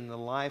eternity in the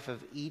life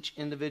of each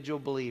individual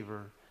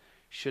believer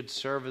should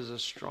serve as a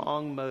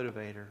strong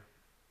motivator,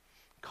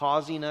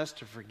 causing us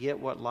to forget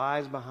what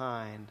lies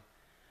behind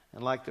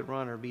and, like the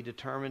runner, be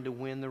determined to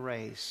win the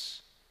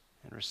race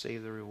and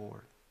receive the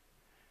reward.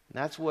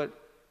 And that's what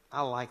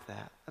I like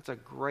that. That's a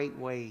great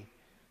way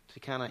to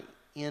kind of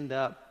end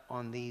up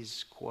on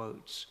these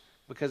quotes,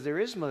 because there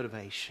is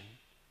motivation.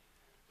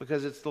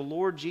 because it's the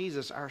Lord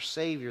Jesus, our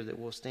Savior, that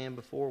we'll stand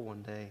before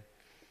one day.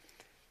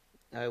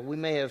 We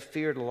may have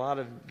feared a lot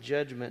of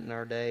judgment in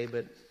our day,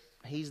 but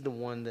He's the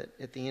one that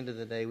at the end of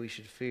the day we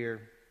should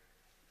fear.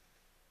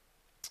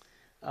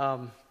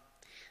 I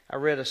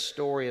read a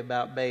story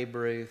about Babe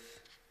Ruth,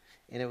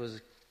 and it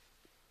was,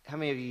 how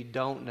many of you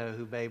don't know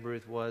who Babe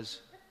Ruth was?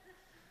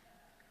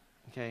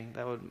 Okay,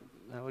 that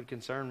would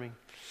concern me.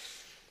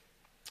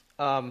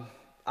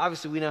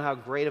 Obviously, we know how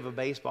great of a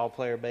baseball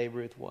player Babe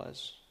Ruth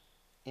was.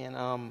 And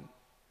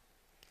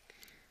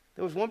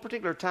there was one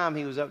particular time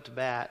he was up to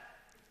bat,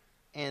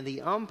 and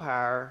the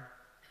umpire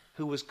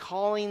who was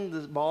calling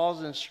the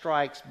balls and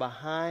strikes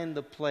behind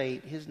the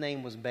plate, his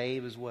name was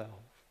Babe as well.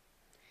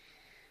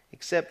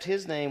 Except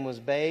his name was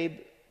Babe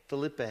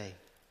Felipe.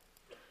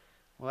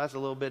 Well, that's a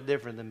little bit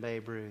different than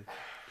Babe Ruth.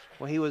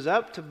 Well, he was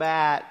up to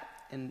bat,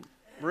 and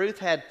Ruth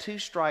had 2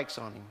 strikes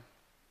on him.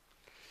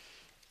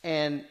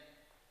 And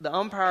the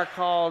umpire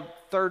called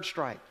third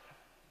strike.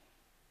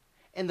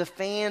 And the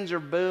fans are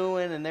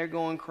booing, and they're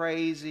going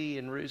crazy.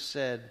 And Ruth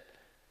said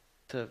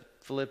to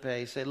Felipe,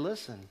 he said,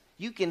 listen,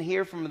 you can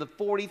hear from the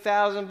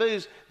 40,000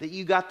 boos that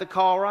you got the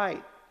call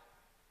right.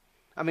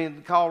 The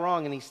call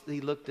wrong. And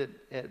he looked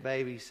at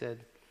Babe, he said,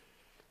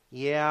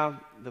 yeah,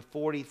 the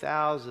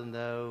 40,000,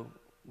 though,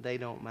 they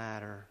don't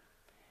matter.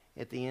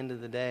 At the end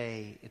of the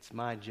day, it's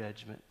my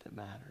judgment that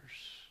matters.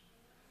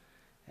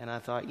 And I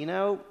thought,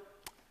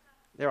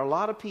 there are a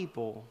lot of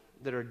people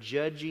that are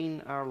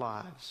judging our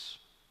lives.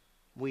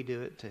 We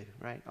do it too,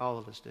 right? All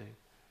of us do.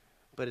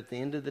 But at the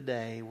end of the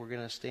day, we're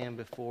going to stand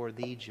before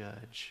the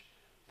judge,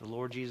 the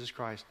Lord Jesus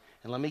Christ.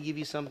 And let me give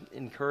you some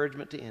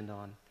encouragement to end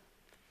on.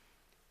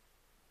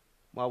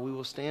 While we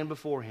will stand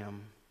before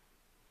Him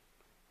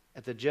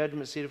at the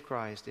judgment seat of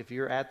Christ, if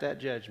you're at that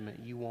judgment,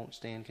 you won't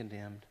stand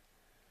condemned.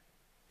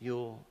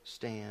 You'll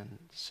stand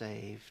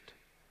saved.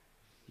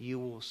 You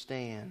will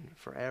stand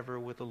forever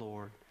with the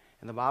Lord.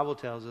 And the Bible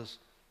tells us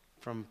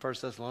from 1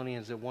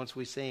 Thessalonians that once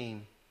we see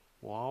Him,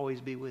 we'll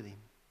always be with Him.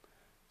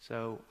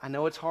 So I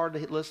know it's hard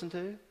to listen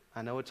to.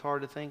 I know it's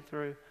hard to think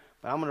through.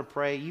 But I'm going to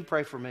pray. You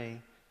pray for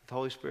me. The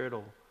Holy Spirit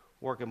will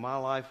work in my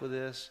life with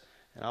this.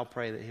 And I'll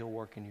pray that He'll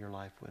work in your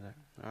life with it.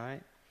 All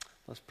right?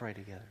 Let's pray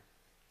together.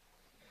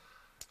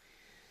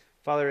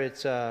 Father,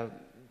 it's your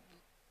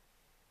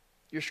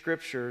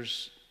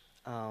scriptures,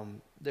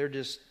 they're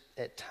just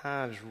at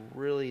times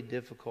really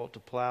difficult to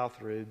plow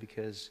through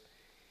because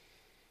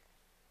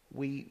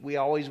we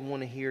always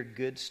want to hear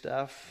good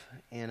stuff,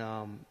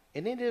 and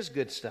it is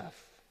good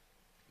stuff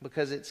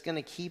because it's going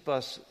to keep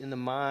us in the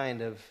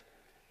mind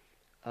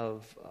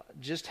of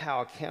just how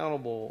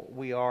accountable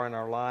we are in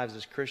our lives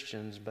as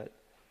Christians. But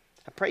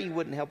I pray you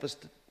wouldn't help us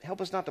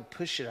not to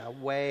push it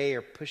away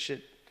or push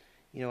it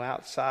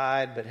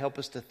outside, but help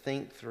us to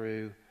think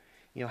through,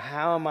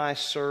 how am I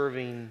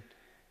serving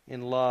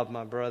in love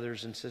my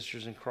brothers and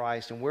sisters in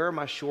Christ, and where are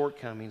my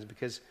shortcomings?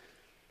 Because,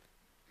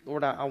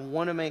 Lord, I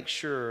want to make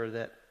sure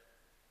that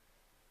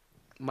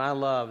my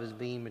love is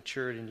being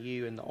matured in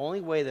you, and the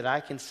only way that I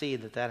can see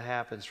that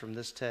happens from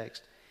this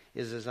text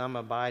is as I'm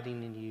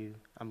abiding in you,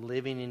 I'm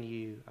living in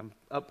you, I'm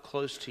up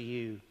close to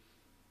you.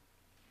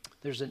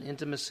 There's an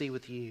intimacy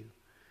with you.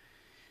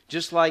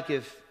 Just like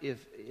if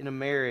in a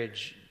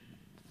marriage,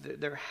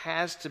 there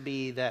has to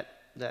be that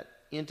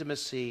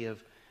intimacy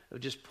of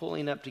just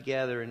pulling up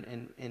together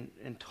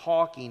and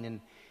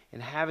talking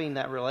and having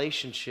that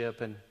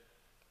relationship and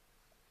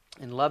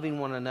loving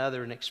one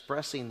another and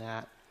expressing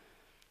that.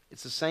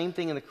 It's the same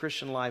thing in the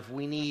Christian life.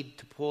 We need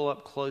to pull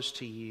up close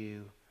to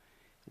you.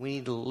 We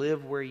need to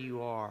live where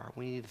you are.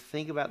 We need to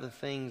think about the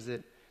things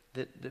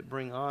that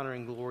bring honor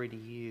and glory to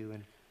you.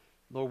 And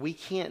Lord, we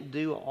can't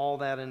do all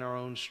that in our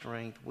own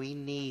strength. We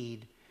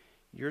need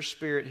your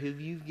Spirit, who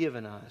you've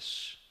given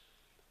us.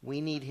 We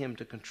need Him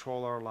to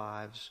control our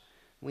lives.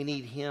 We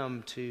need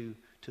Him to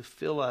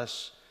fill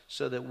us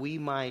so that we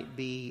might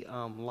be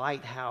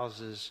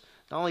lighthouses,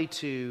 not only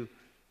to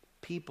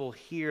people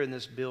here in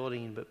this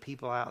building, but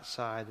people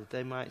outside, that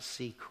they might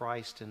see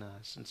Christ in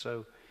us. And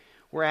so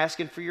we're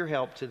asking for your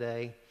help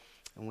today.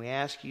 And we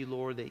ask you,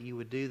 Lord, that you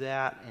would do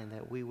that and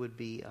that we would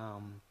be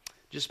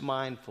just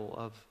mindful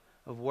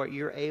of what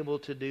you're able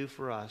to do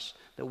for us,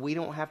 that we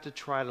don't have to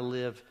try to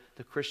live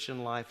the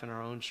Christian life in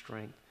our own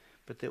strength,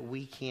 but that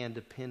we can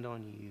depend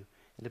on you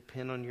and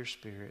depend on your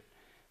Spirit.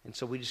 And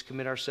so we just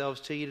commit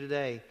ourselves to you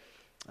today.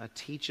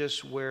 Teach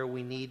us where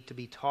we need to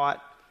be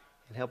taught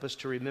and help us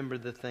to remember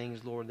the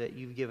things, Lord, that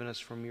you've given us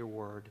from your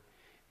word.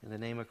 In the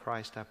name of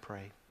Christ I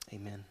pray.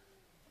 Amen.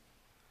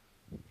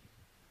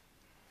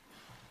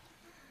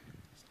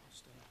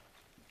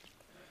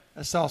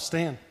 Let's all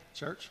stand,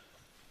 church.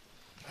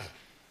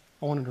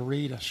 I wanted to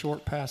read a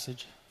short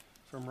passage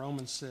from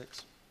Romans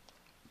 6,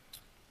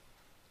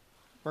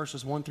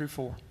 verses 1 through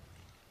 4.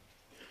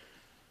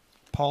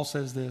 Paul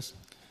says this,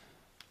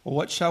 "Well,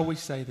 what shall we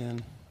say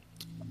then?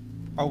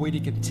 Are we to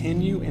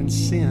continue in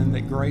sin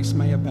that grace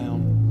may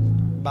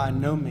abound? By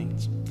no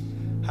means.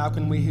 How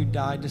can we who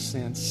died to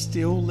sin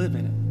still live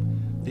in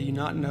it? Do you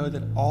not know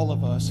that all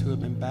of us who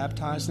have been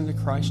baptized into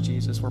Christ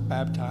Jesus were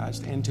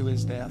baptized into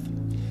his death?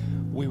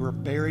 We were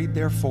buried,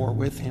 therefore,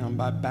 with him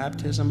by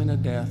baptism into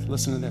death.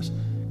 Listen to this.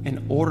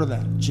 In order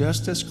that,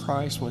 just as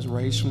Christ was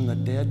raised from the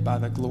dead by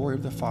the glory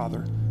of the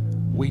Father,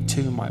 we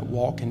too might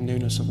walk in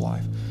newness of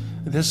life.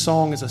 This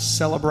song is a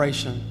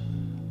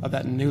celebration of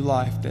that new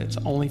life that's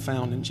only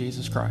found in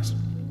Jesus Christ.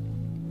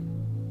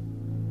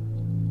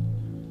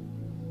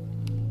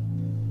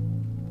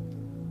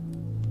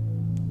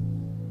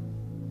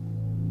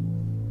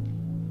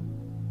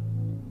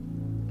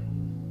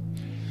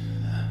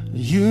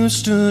 You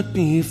stood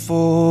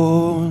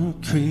before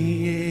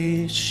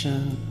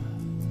creation,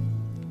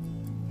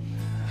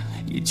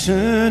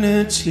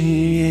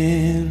 eternity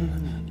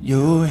in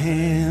your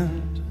hand.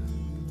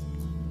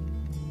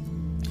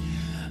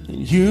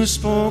 You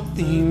spoke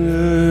the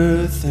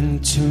earth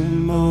into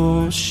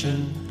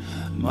motion,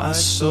 my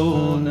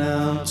soul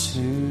now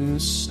to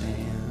stand.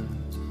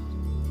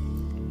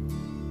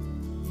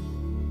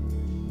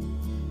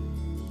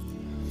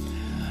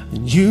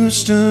 And you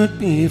stood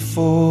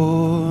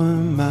before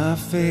my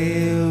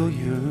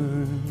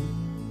failure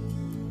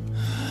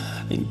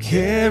and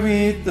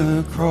carried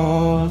the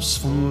cross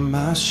for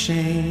my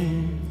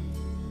shame.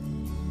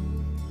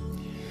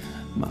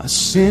 My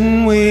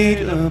sin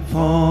weighed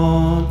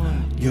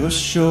upon your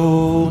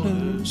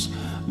shoulders,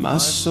 my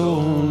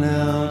soul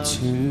now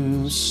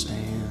to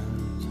stand.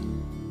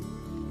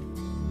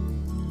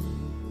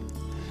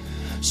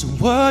 So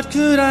what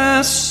could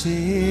I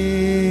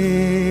say?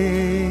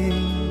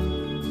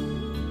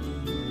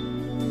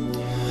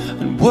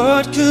 And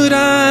what could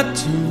I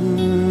do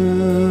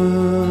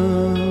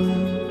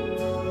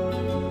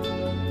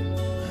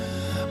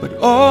but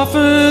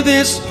offer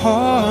this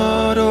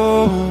heart,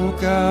 oh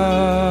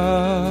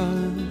God,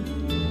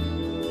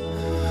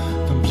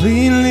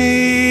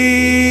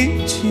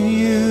 completely to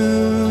you?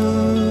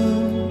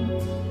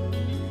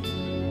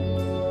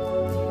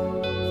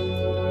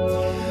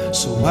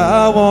 So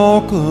I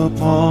walk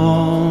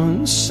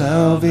upon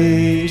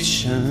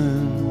salvation,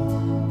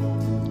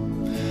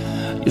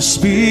 your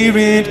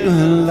spirit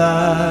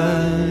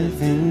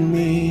alive in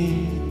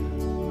me,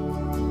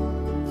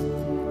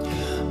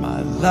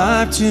 my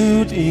life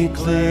to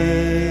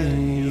declare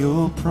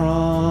your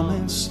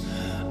promise,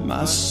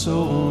 my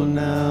soul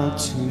now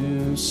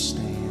to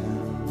stand.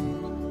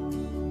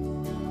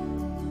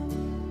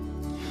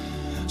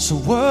 So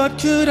what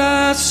could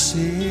I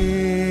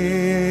say?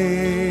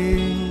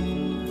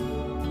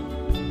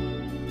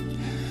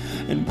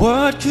 And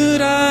what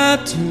could I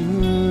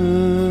do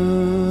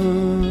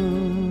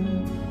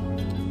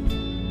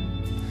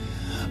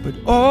but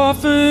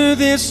offer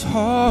this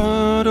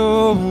heart,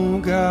 oh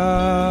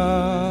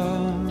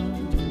God,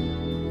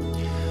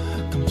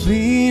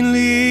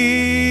 completely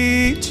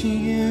to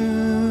you?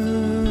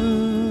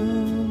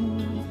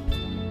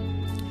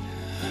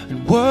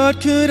 And what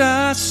could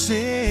I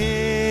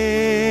say?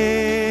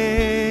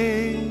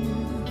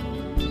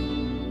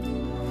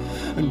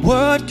 And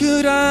what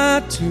could I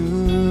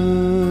do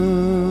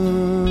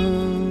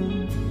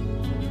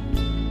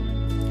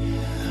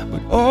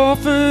but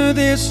offer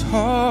this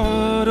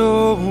heart,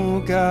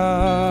 oh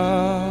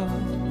God,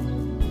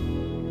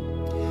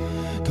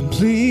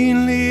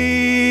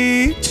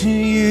 completely to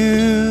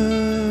you?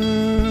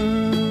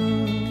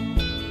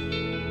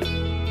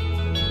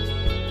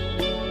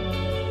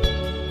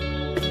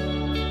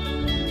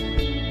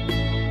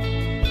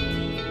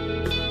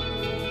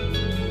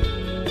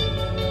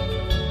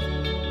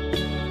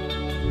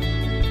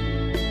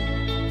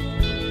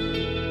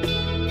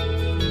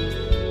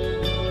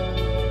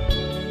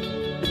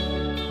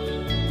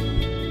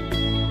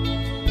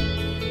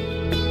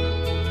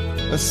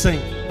 Let's sing.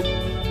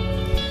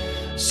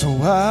 So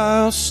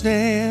I'll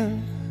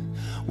stand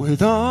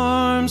with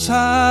arms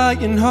high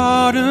and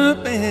heart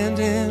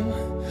abandoned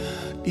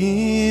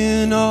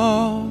in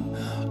awe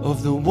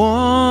of the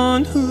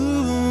one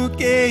who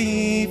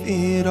gave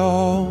it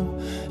all.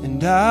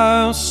 And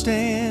I'll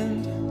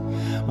stand,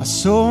 my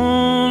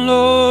soul,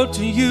 Lord,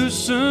 to you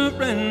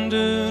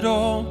surrendered.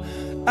 All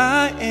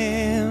I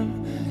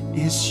am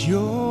is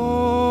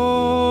yours.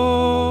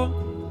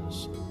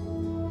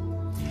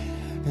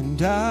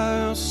 And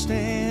I'll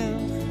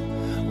stand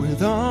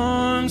with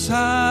arms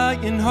high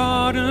and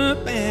heart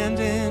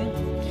abandoned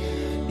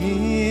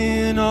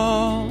in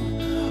awe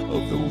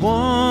of the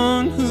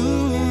one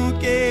who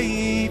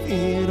gave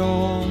it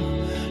all.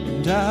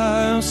 And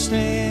I'll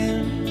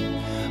stand,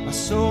 my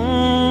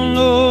soul,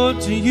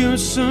 Lord, to you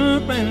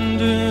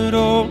surrendered.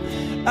 All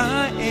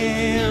I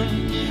am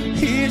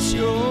is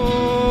yours.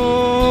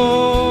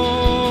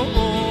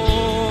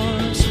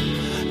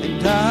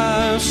 And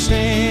I'll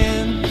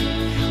stand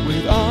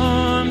with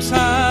arms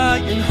high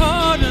and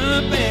heart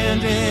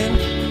abandoned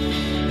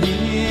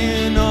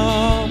in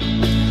awe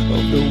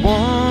of the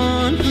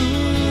one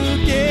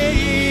who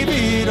gave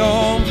it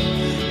all.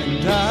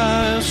 And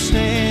I'll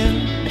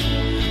stand,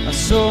 my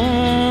soul,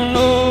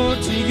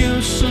 Lord, to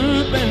you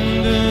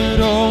surrendered.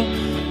 All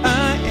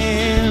I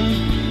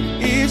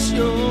am is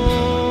yours.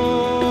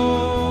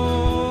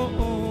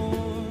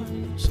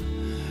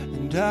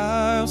 And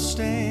I'll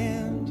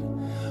stand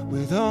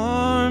with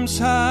arms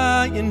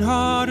high and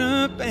heart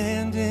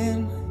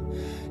abandoned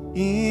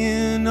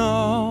in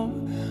awe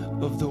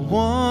of the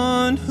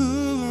one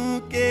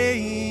who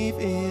gave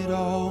it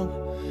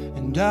all.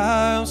 And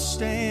I'll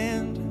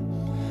stand,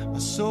 my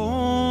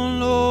soul,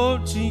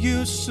 Lord, to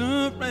you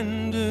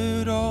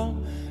surrendered. All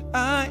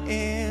I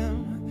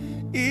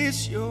am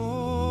is yours.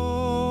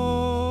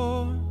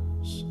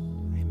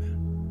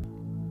 Amen.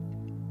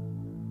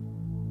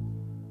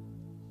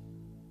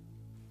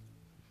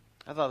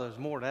 I thought there was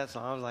more to that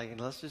song. I was like,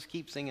 let's just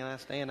keep singing I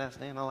Stand, I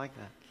Stand. I like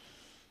that.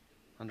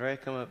 Andrea,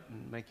 come up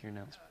and make your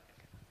announcement.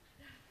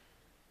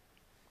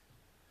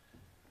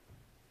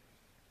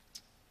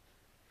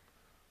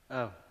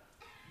 Oh.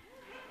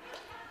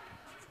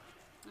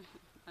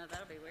 Oh,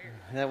 that'll be weird.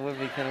 That would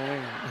be kind of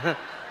weird.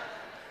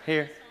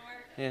 Here.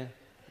 Yeah.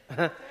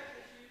 Okay. I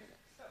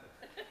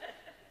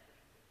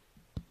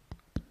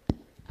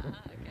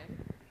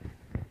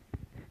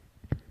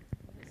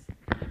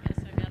guess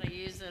I got to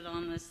use it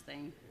on this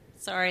thing.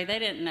 Sorry, they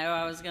didn't know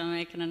I was going to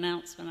make an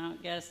announcement, I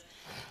guess.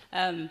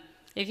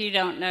 If you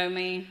don't know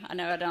me, I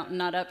know I'm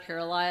not up here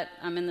a lot.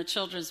 I'm in the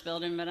children's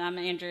building, but I'm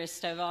Andrea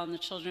Stovall. I'm the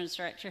children's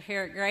director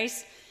here at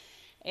Grace.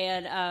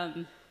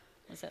 And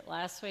was it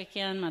last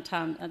weekend?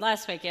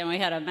 Last weekend we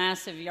had a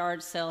massive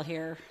yard sale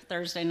here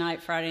Thursday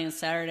night, Friday, and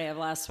Saturday of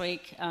last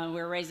week. We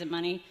were raising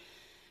money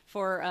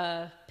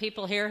for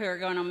people here who are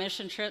going on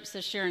mission trips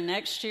this year and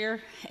next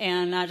year.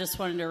 And I just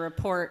wanted to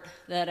report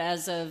that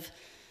as of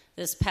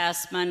this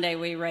past Monday,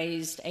 we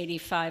raised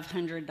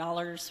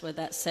 $8,500 with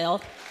that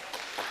sale.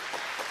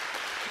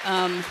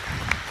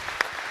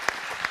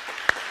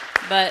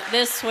 But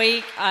this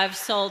week I've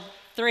sold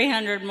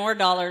 $300 more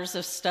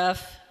of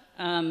stuff.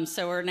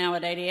 So we're now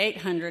at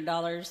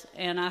 $8,800,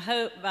 and I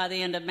hope by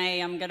the end of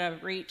May I'm going to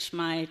reach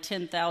my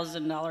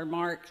 $10,000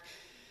 mark,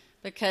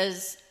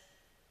 because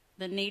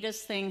the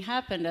neatest thing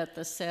happened at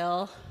the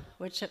sale,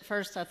 which at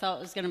first I thought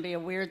was going to be a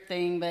weird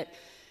thing, but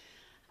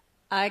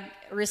I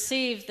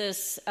received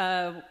this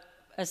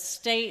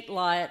estate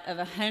lot of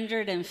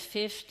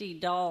 150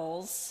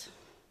 dolls,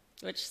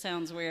 which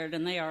sounds weird,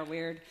 and they are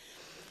weird,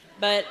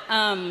 but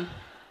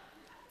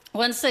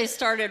once they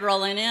started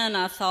rolling in,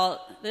 I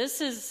thought, this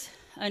is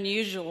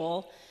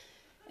unusual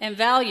and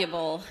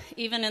valuable,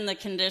 even in the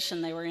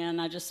condition they were in.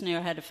 I just knew I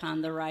had to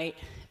find the right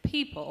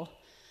people.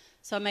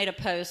 So I made a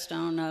post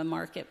on a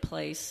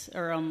marketplace,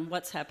 or on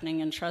what's happening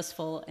in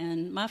Trustful,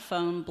 and my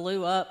phone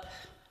blew up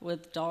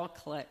with doll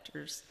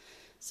collectors.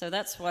 So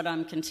that's what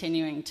I'm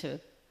continuing to,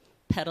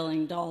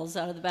 peddling dolls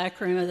out of the back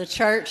room of the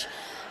church.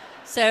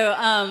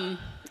 So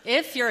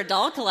if you're a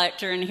doll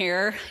collector in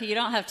here, you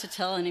don't have to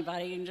tell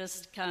anybody. You can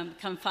just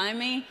come find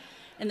me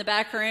in the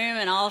back room,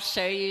 and I'll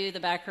show you the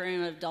back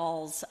room of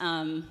dolls.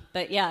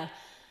 But yeah,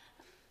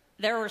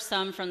 there were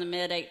some from the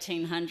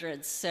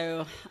mid-1800s,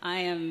 so I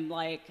am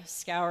like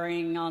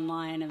scouring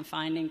online and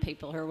finding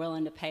people who are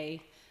willing to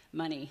pay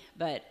money.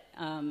 But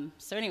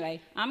so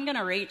anyway, I'm going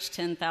to reach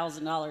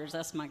 $10,000.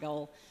 That's my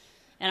goal.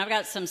 And I've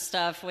got some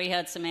stuff. We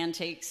had some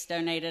antiques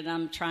donated.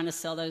 I'm trying to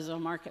sell those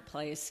on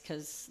Marketplace,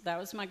 because that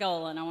was my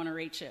goal, and I want to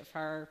reach it for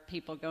our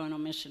people going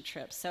on mission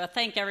trips. So I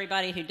thank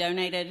everybody who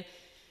donated.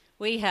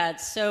 We had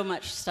so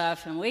much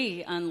stuff, and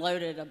we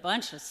unloaded a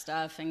bunch of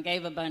stuff and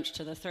gave a bunch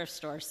to the thrift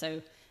store.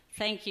 So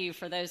thank you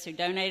for those who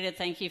donated.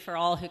 Thank you for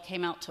all who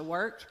came out to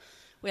work.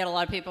 We had a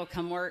lot of people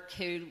come work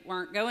who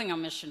weren't going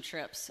on mission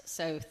trips.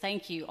 So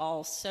thank you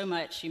all so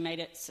much. You made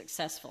it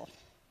successful.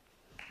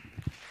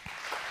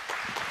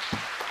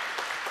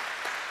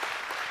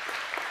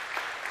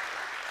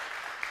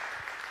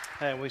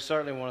 And we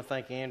certainly want to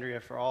thank Andrea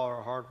for all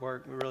our hard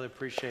work. We really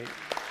appreciate it.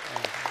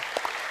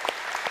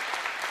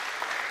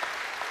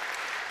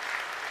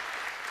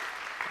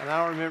 And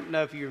I don't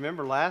know if you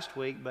remember last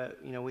week, but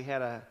we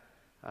had a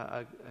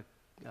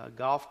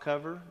golf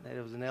cover that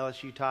it was an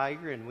LSU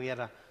Tiger, and we had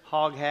a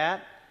hog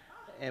hat,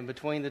 and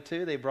between the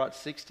two, they brought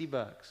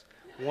 $60.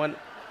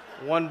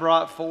 One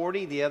brought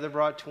 40, the other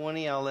brought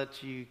 20. I'll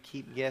let you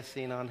keep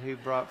guessing on who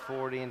brought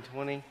 40 and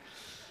 20.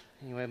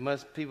 Anyway,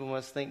 people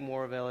must think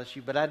more of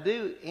LSU. But I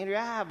do, Andrea,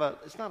 I have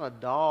it's not a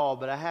doll,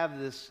 but I have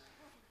this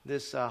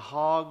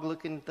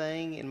hog-looking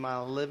thing in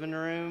my living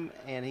room,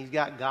 and he's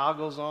got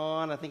goggles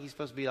on. I think he's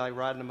supposed to be like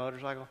riding a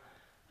motorcycle.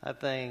 That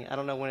thing, I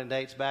don't know when it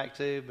dates back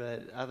to,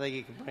 but I think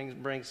it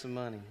can bring some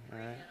money. All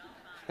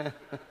right.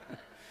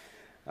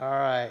 All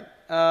right.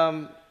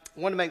 I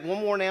want to make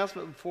one more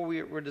announcement before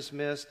we're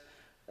dismissed.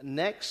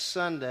 Next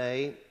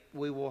Sunday,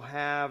 we will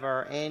have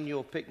our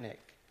annual picnic.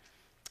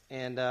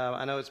 And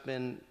I know it's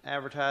been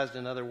advertised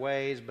in other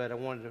ways, but I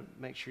wanted to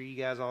make sure you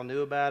guys all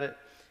knew about it.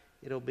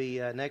 It'll be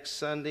next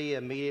Sunday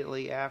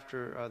immediately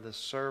after the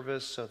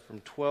service, so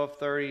from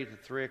 12:30 to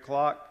 3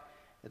 o'clock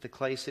at the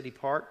Clay City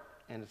Park.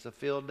 And it's a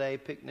field day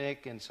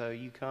picnic, and so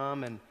you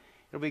come, and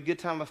it'll be a good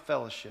time of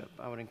fellowship.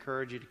 I would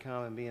encourage you to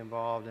come and be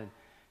involved in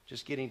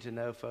just getting to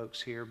know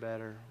folks here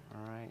better,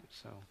 all right?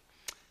 So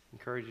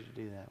encourage you to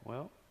do that.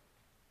 Well,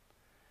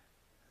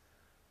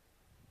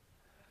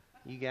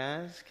 you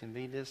guys can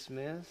be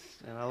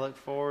dismissed, and I look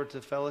forward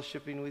to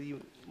fellowshipping with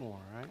you more,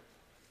 all right?